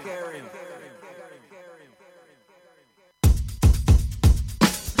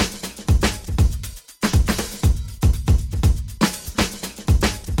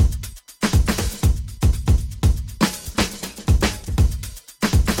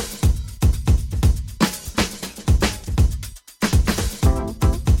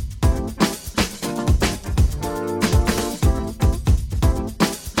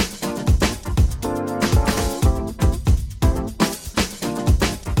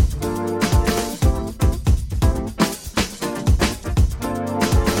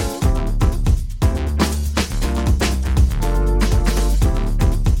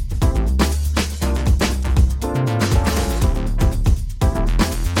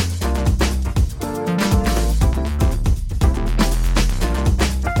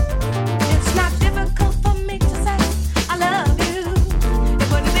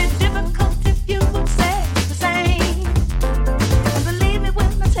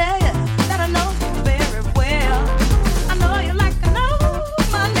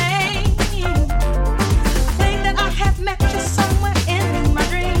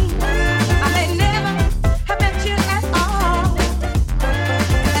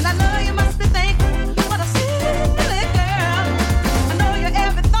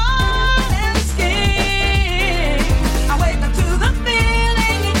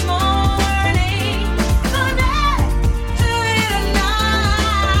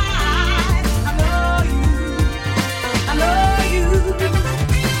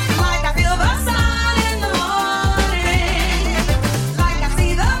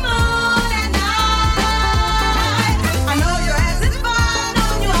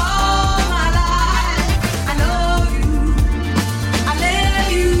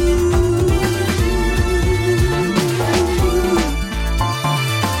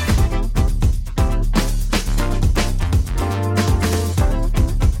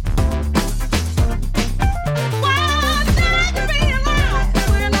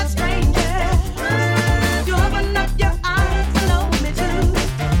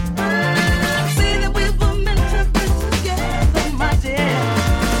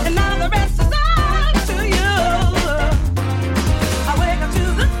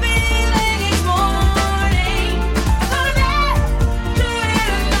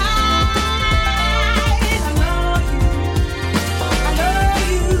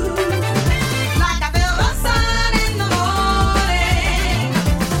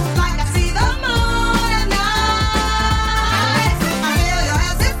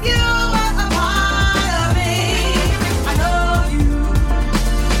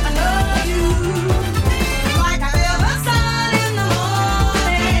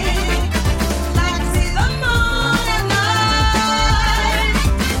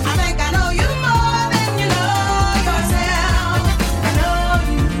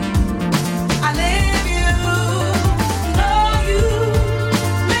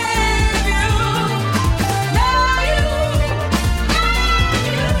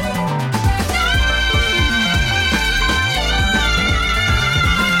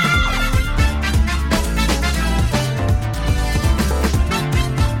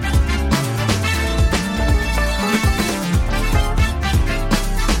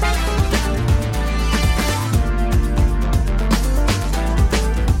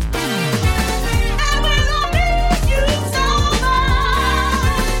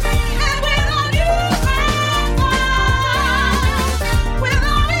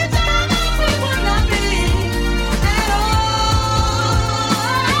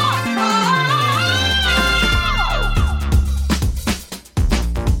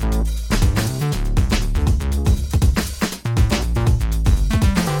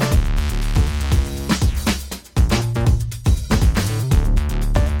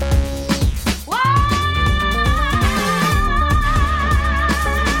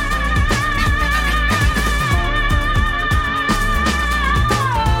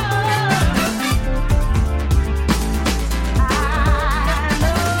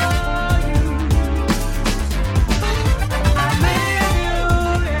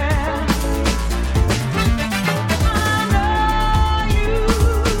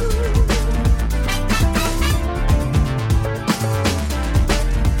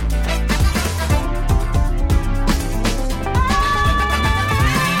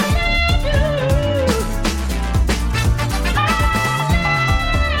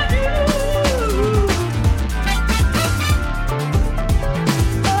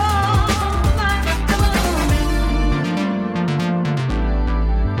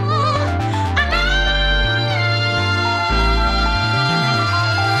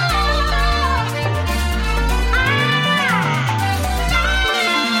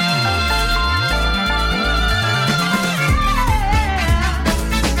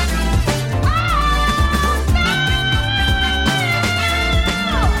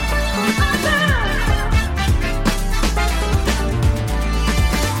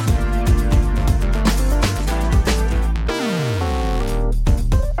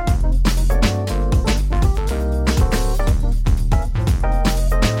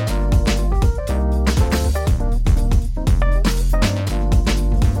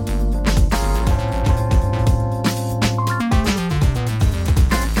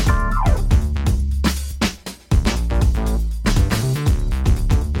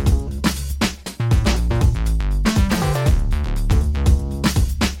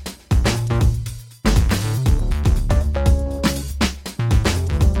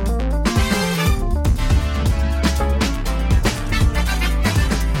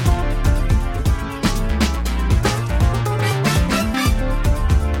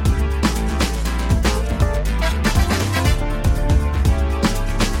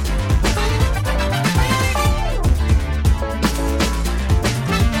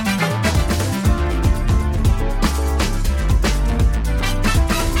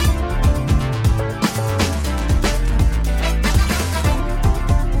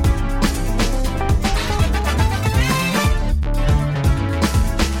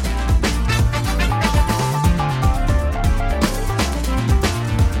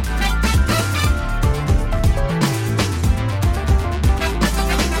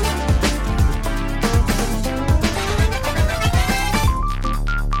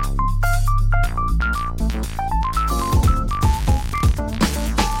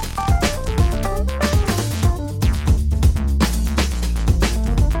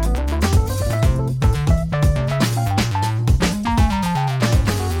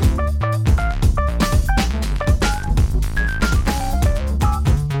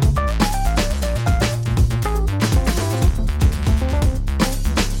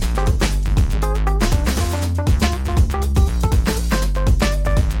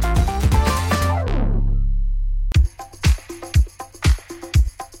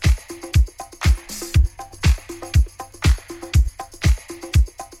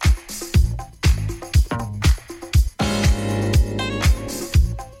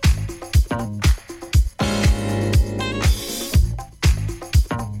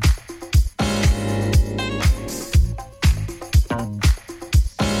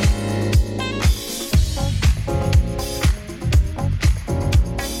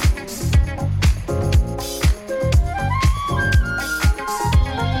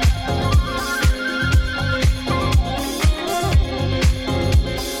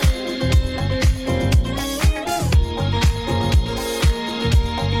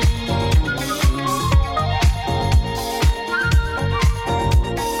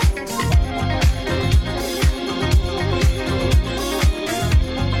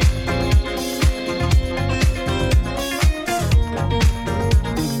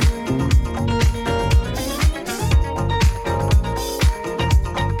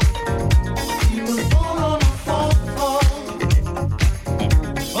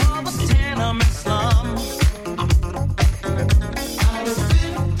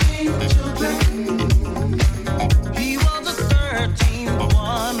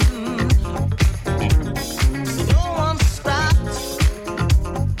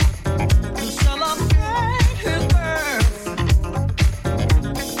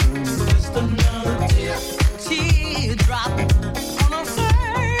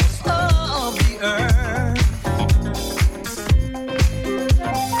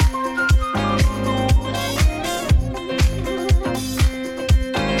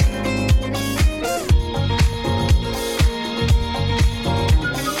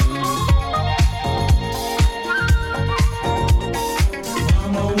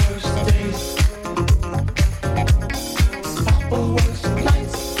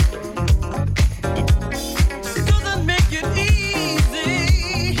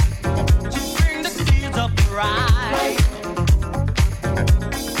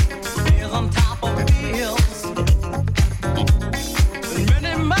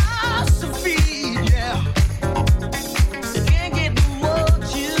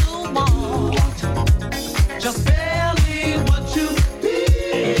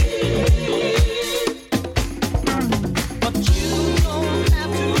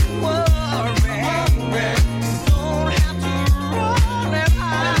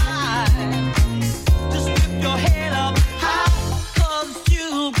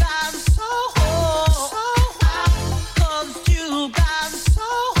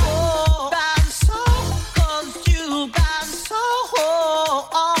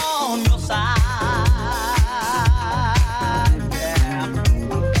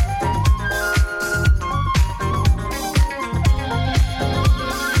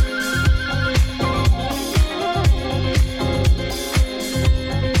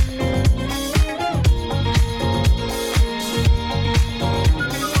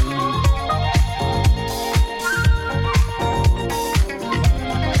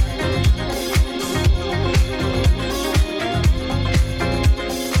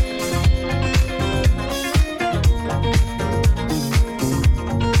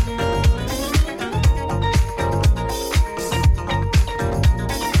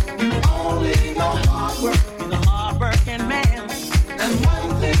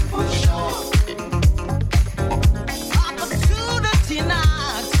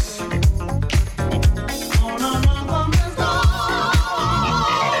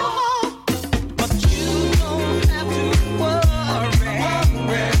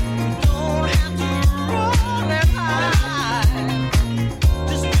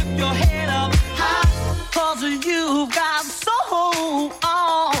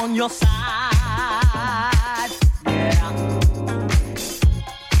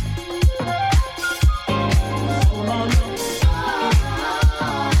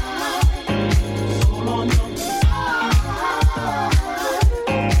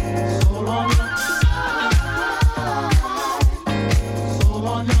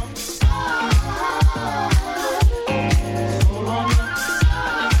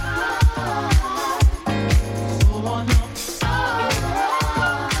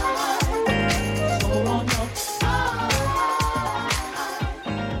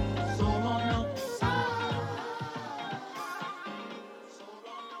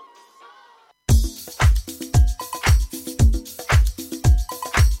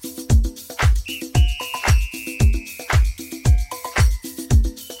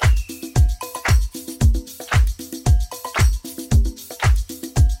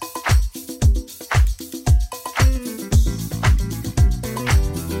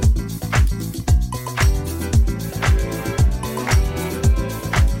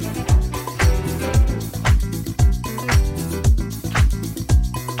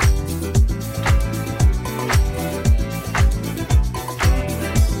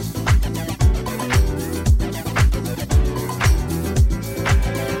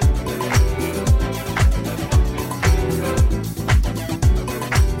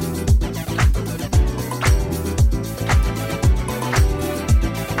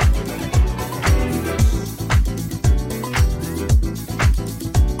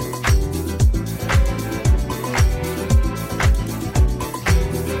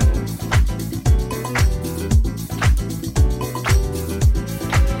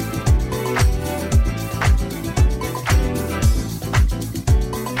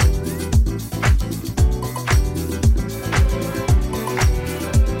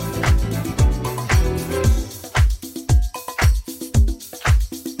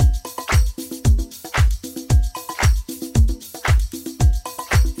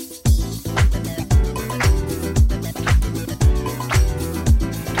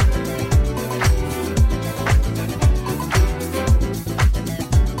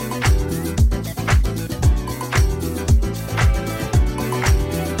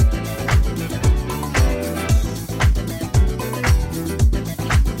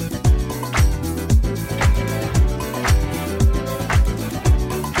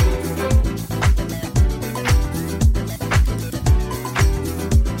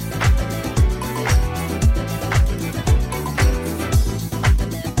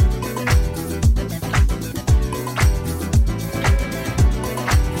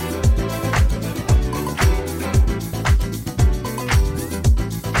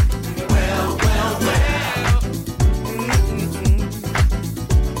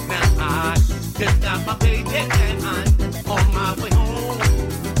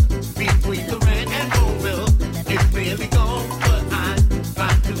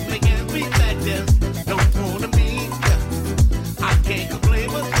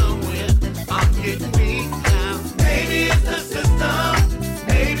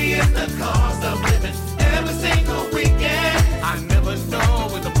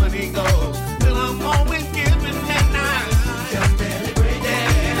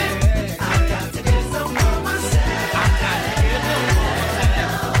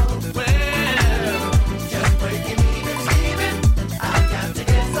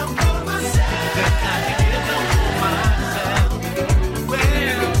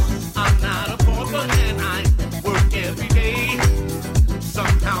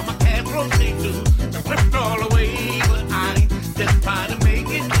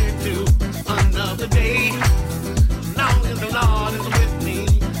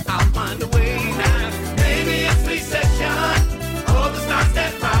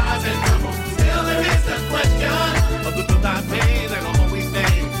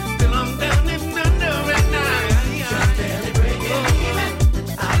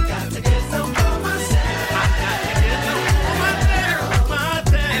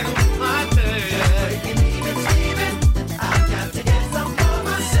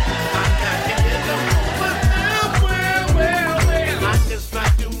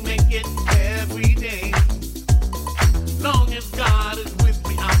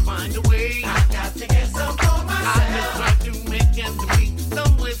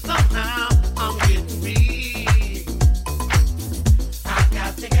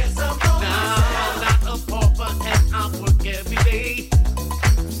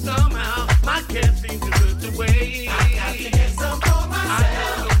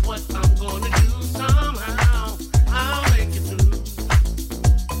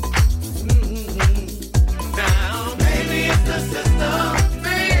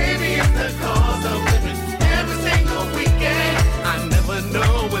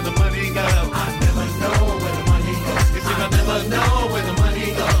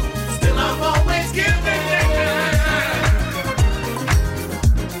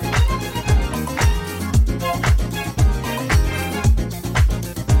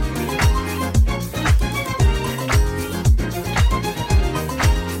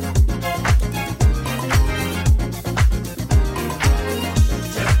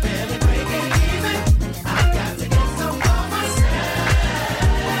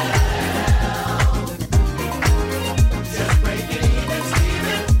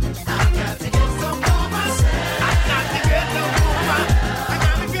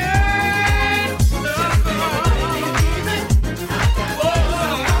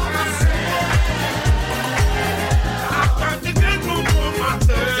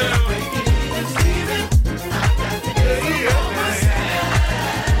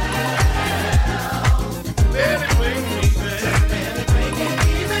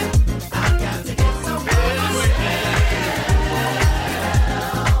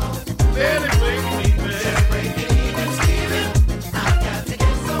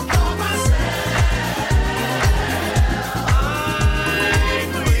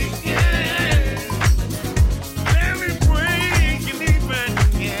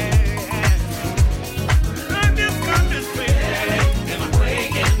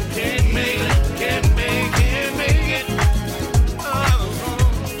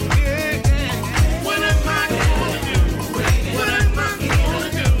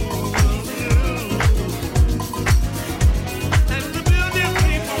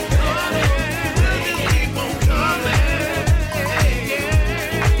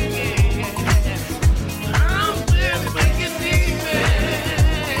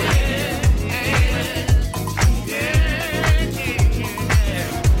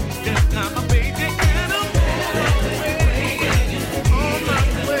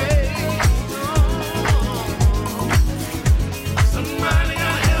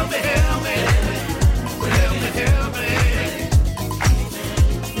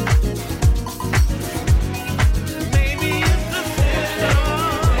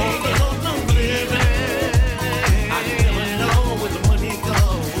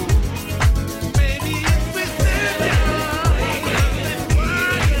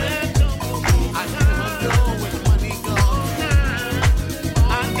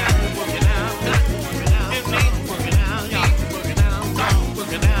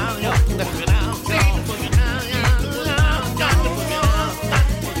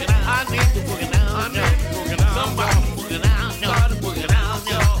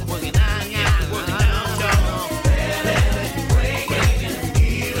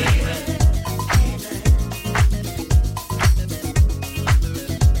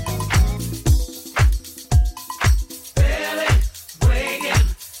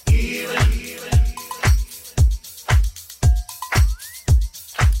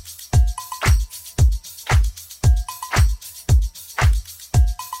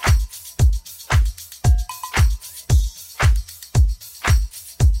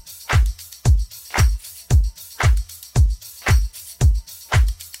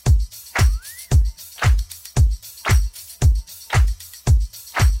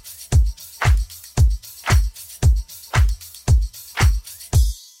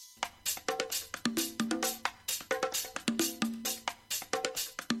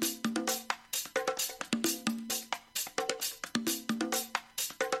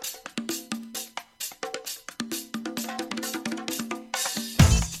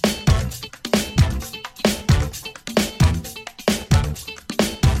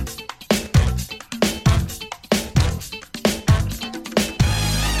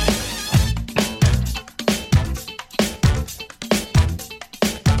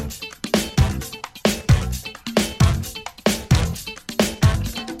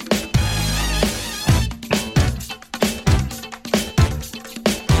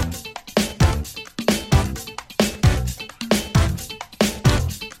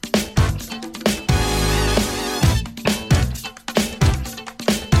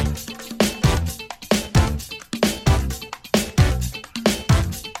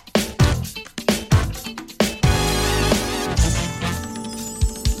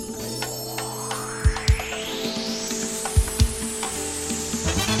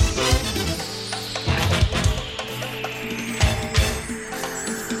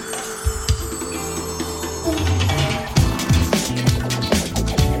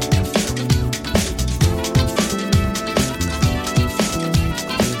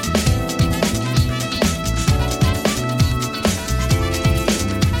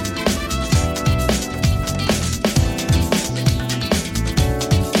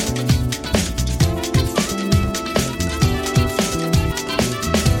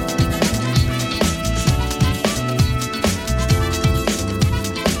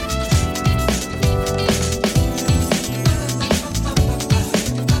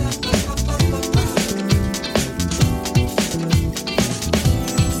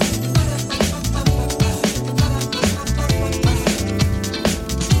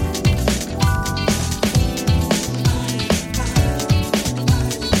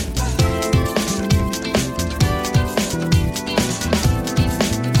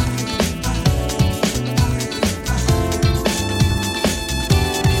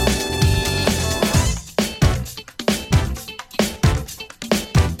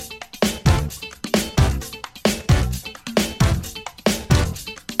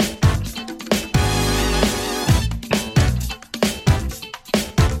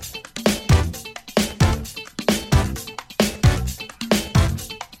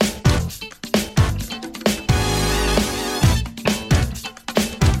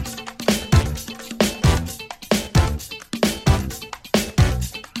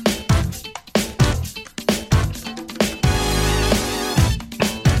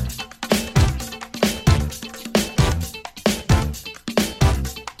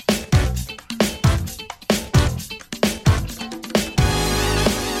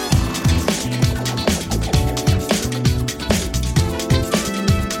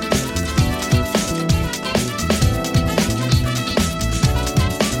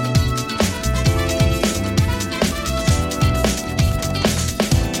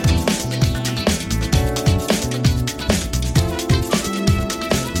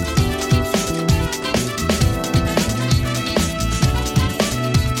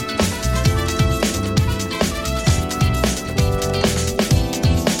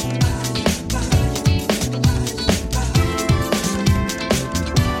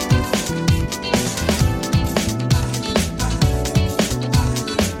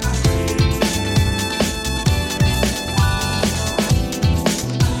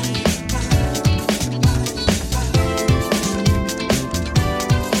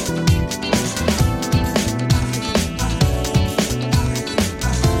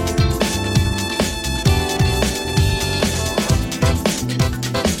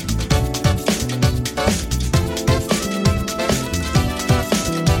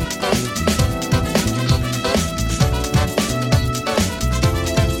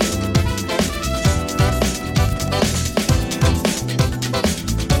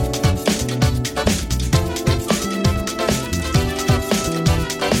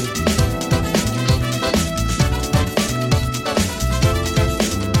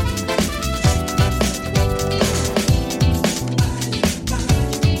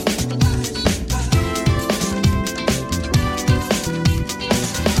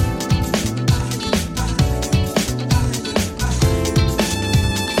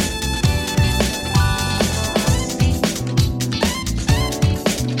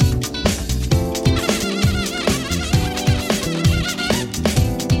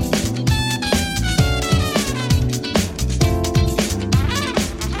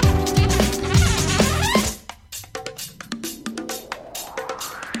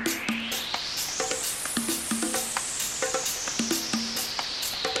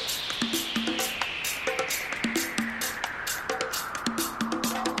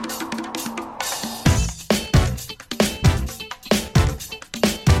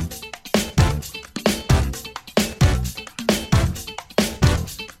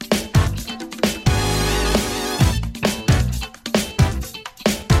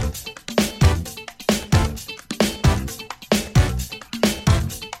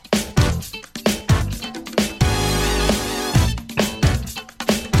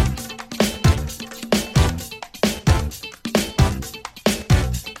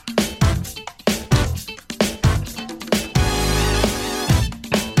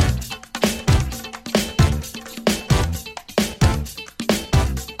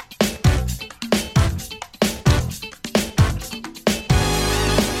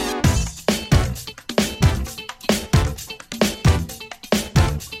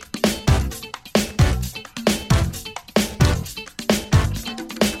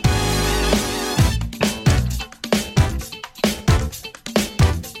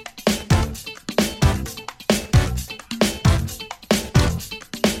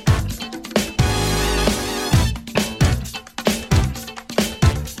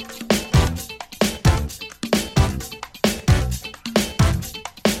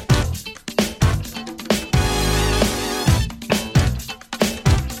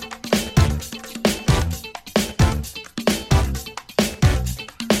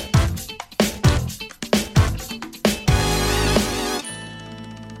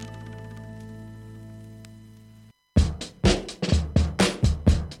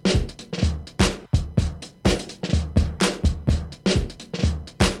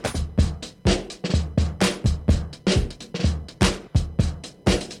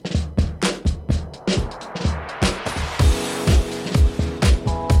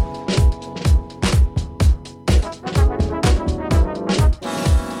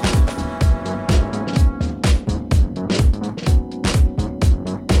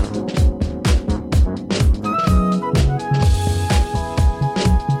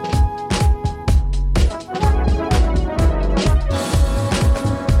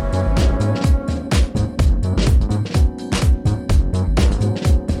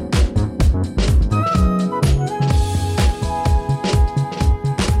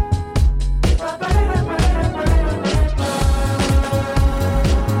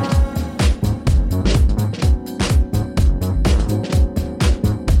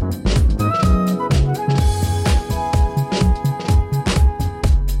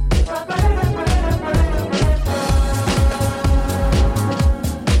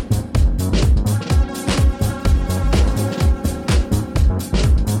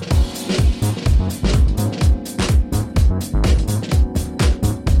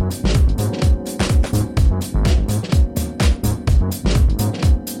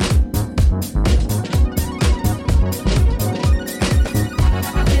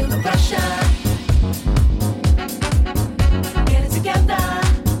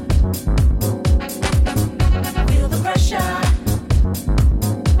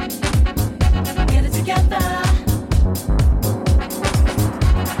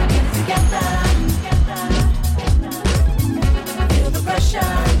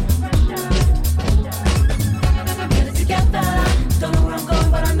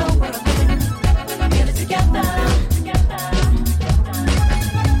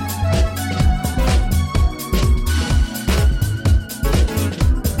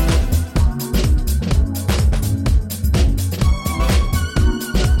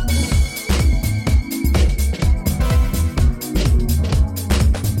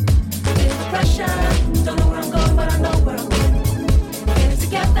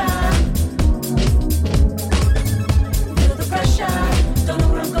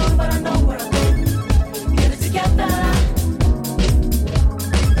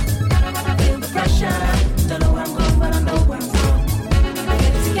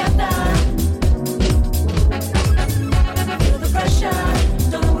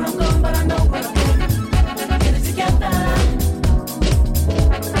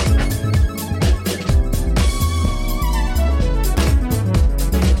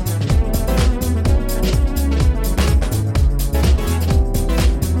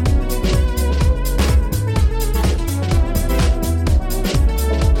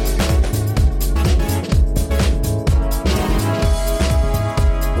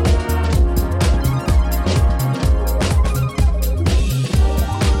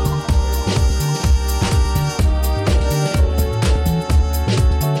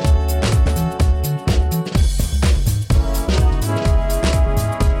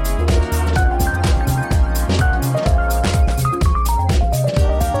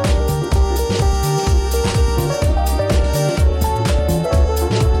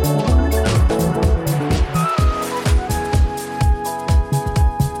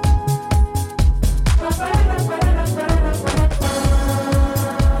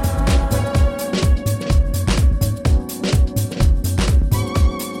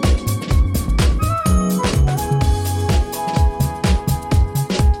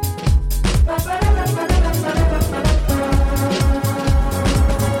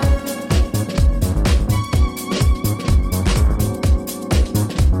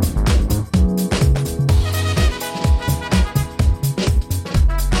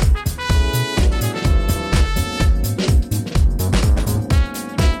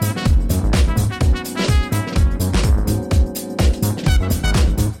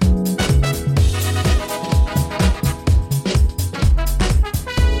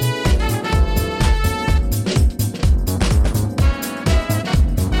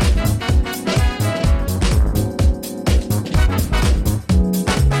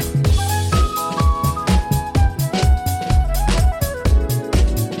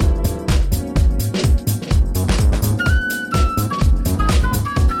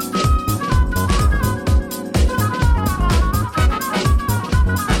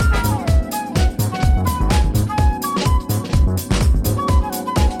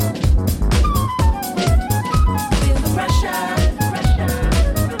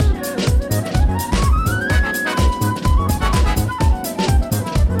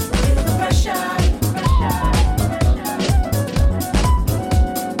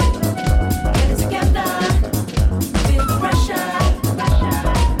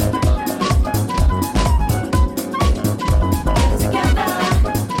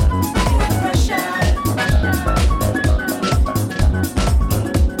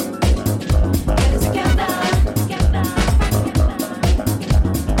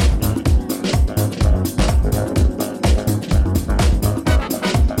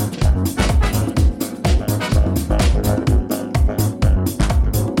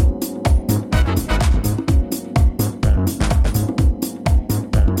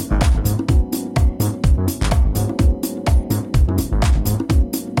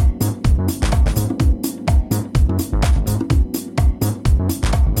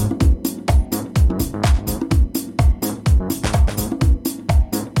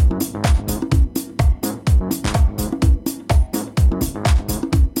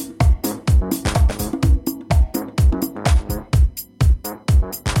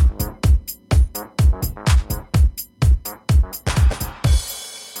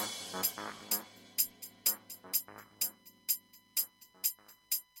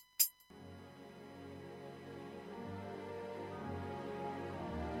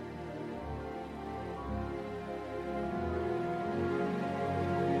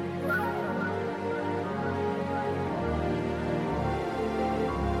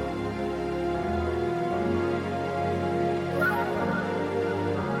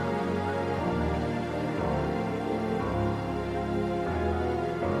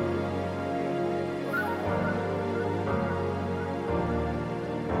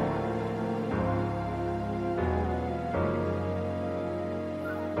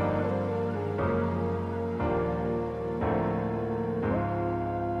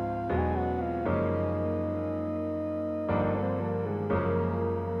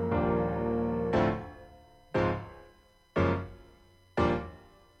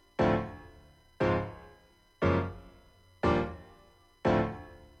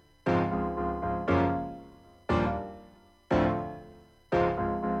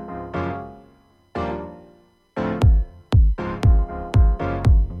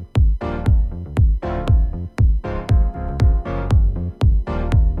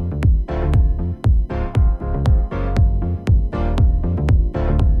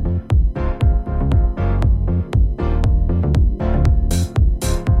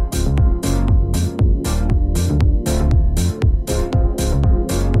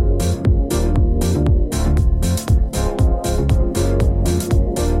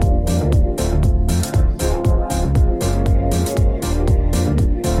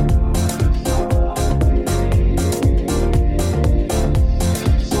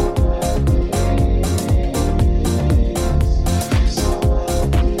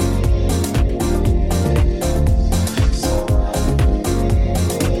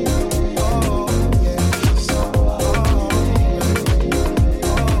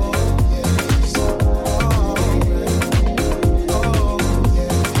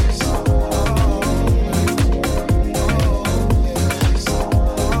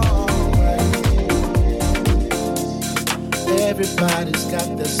 Everybody's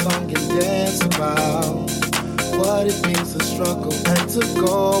got their song and dance about what it means to struggle and to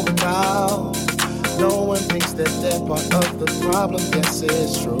go without. No one thinks that they're part of the problem. Yes,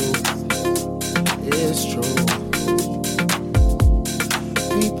 it's true. It's true.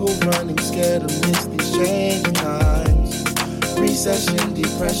 People running scared to miss these changing times. Recession,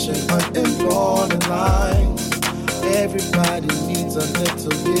 depression, unemployment lines. Everybody needs a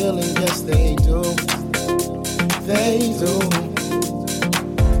little healing. Yes, they do. They do.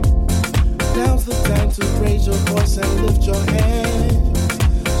 Now's the time to raise your voice and lift your hand.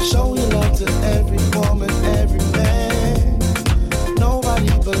 Show your love to every woman, every man. Nobody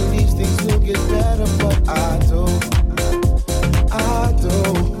believes things will get better, but I do. I do.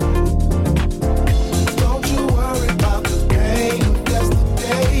 Don't you worry about the pain of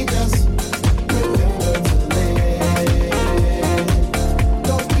yesterday. Just remember to live.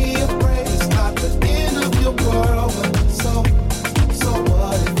 Don't be afraid, it's not the end of your world. But so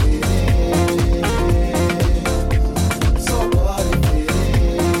what if it is? So what if it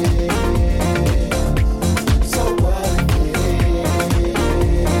is? So what if it is?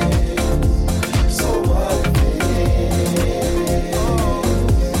 So what if it is?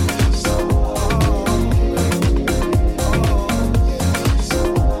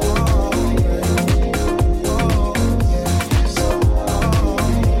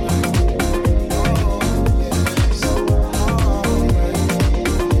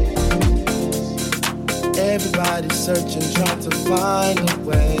 Everybody's searching, trying to find a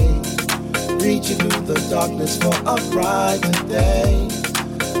way, reaching through the darkness for a brighter day,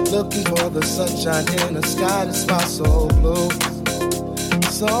 looking for the sunshine in a sky that smiles so blue,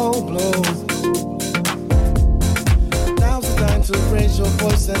 so blue. Now's the time to raise your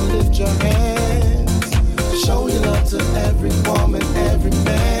voice and lift your hands. Show your love to every woman, every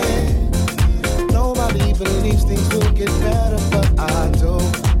man. Nobody believes things will get better, but I do.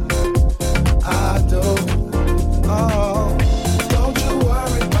 I do. Oh, don't you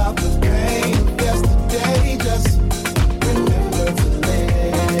worry about the pain of yesterday. Just remember to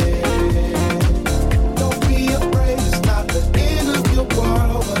live. Don't be afraid, it's not the end of your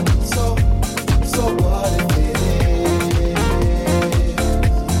world. But so what if it is?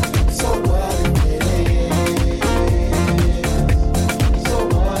 So what if it is? So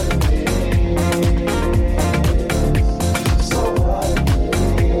what if it is? So what if it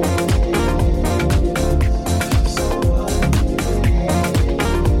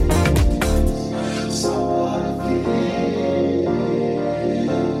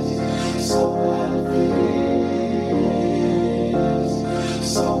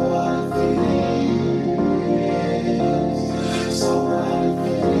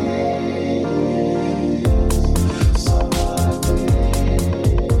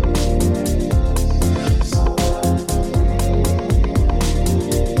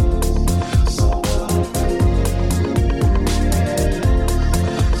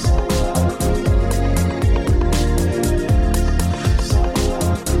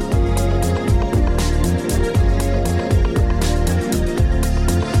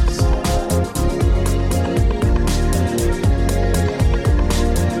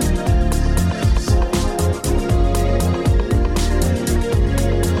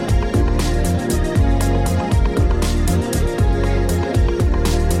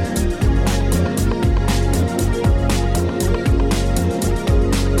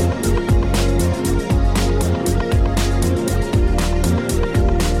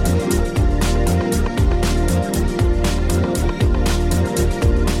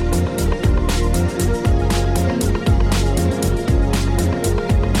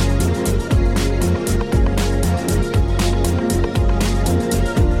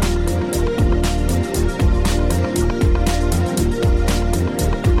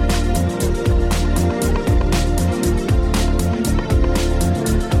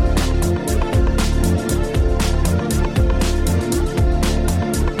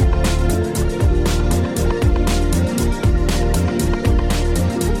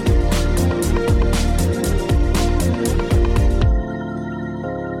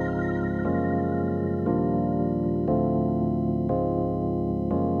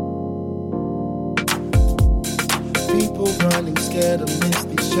scared to miss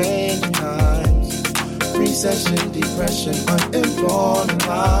these changing times. Recession, depression, unemployment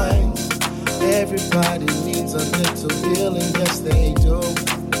lines. Everybody needs a little healing, yes they do.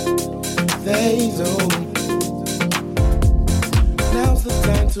 They do. Now's the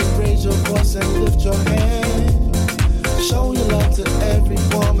time to raise your voice and lift your hand. Show your love to every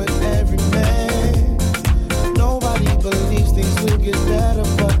woman, every man. Nobody believes things will get better,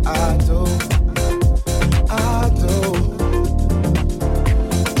 but I do. I do.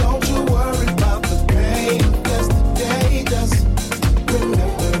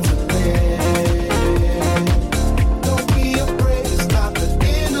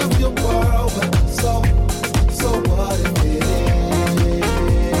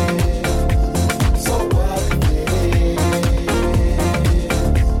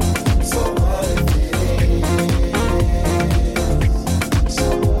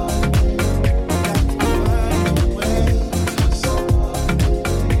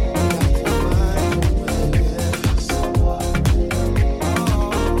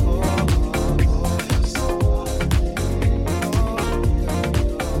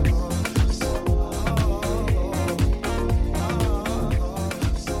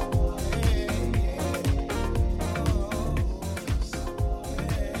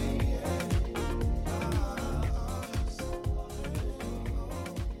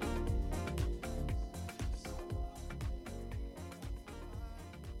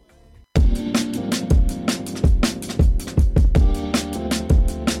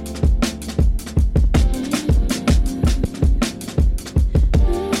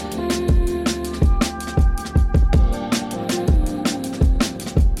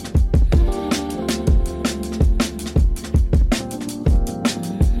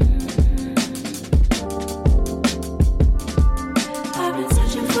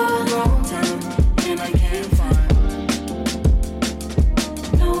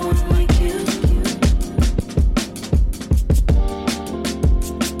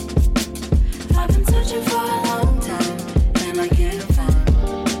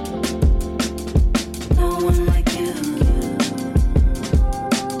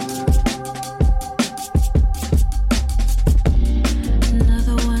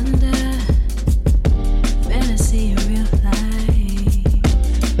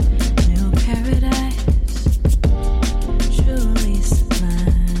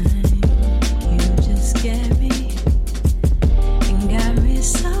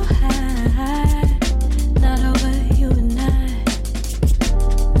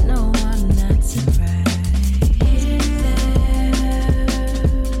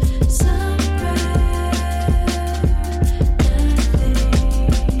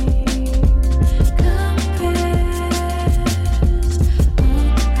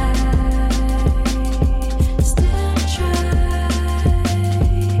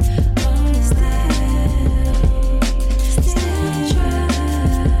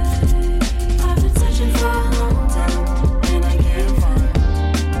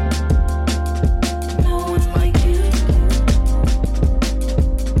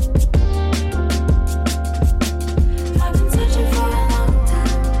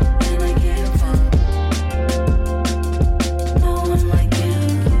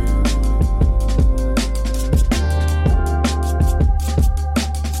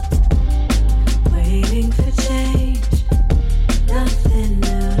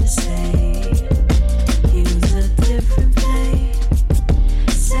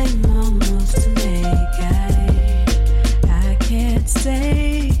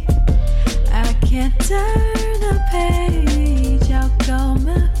 day. I can't turn a page. I'll go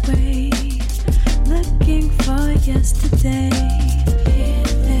my way, looking for yesterday.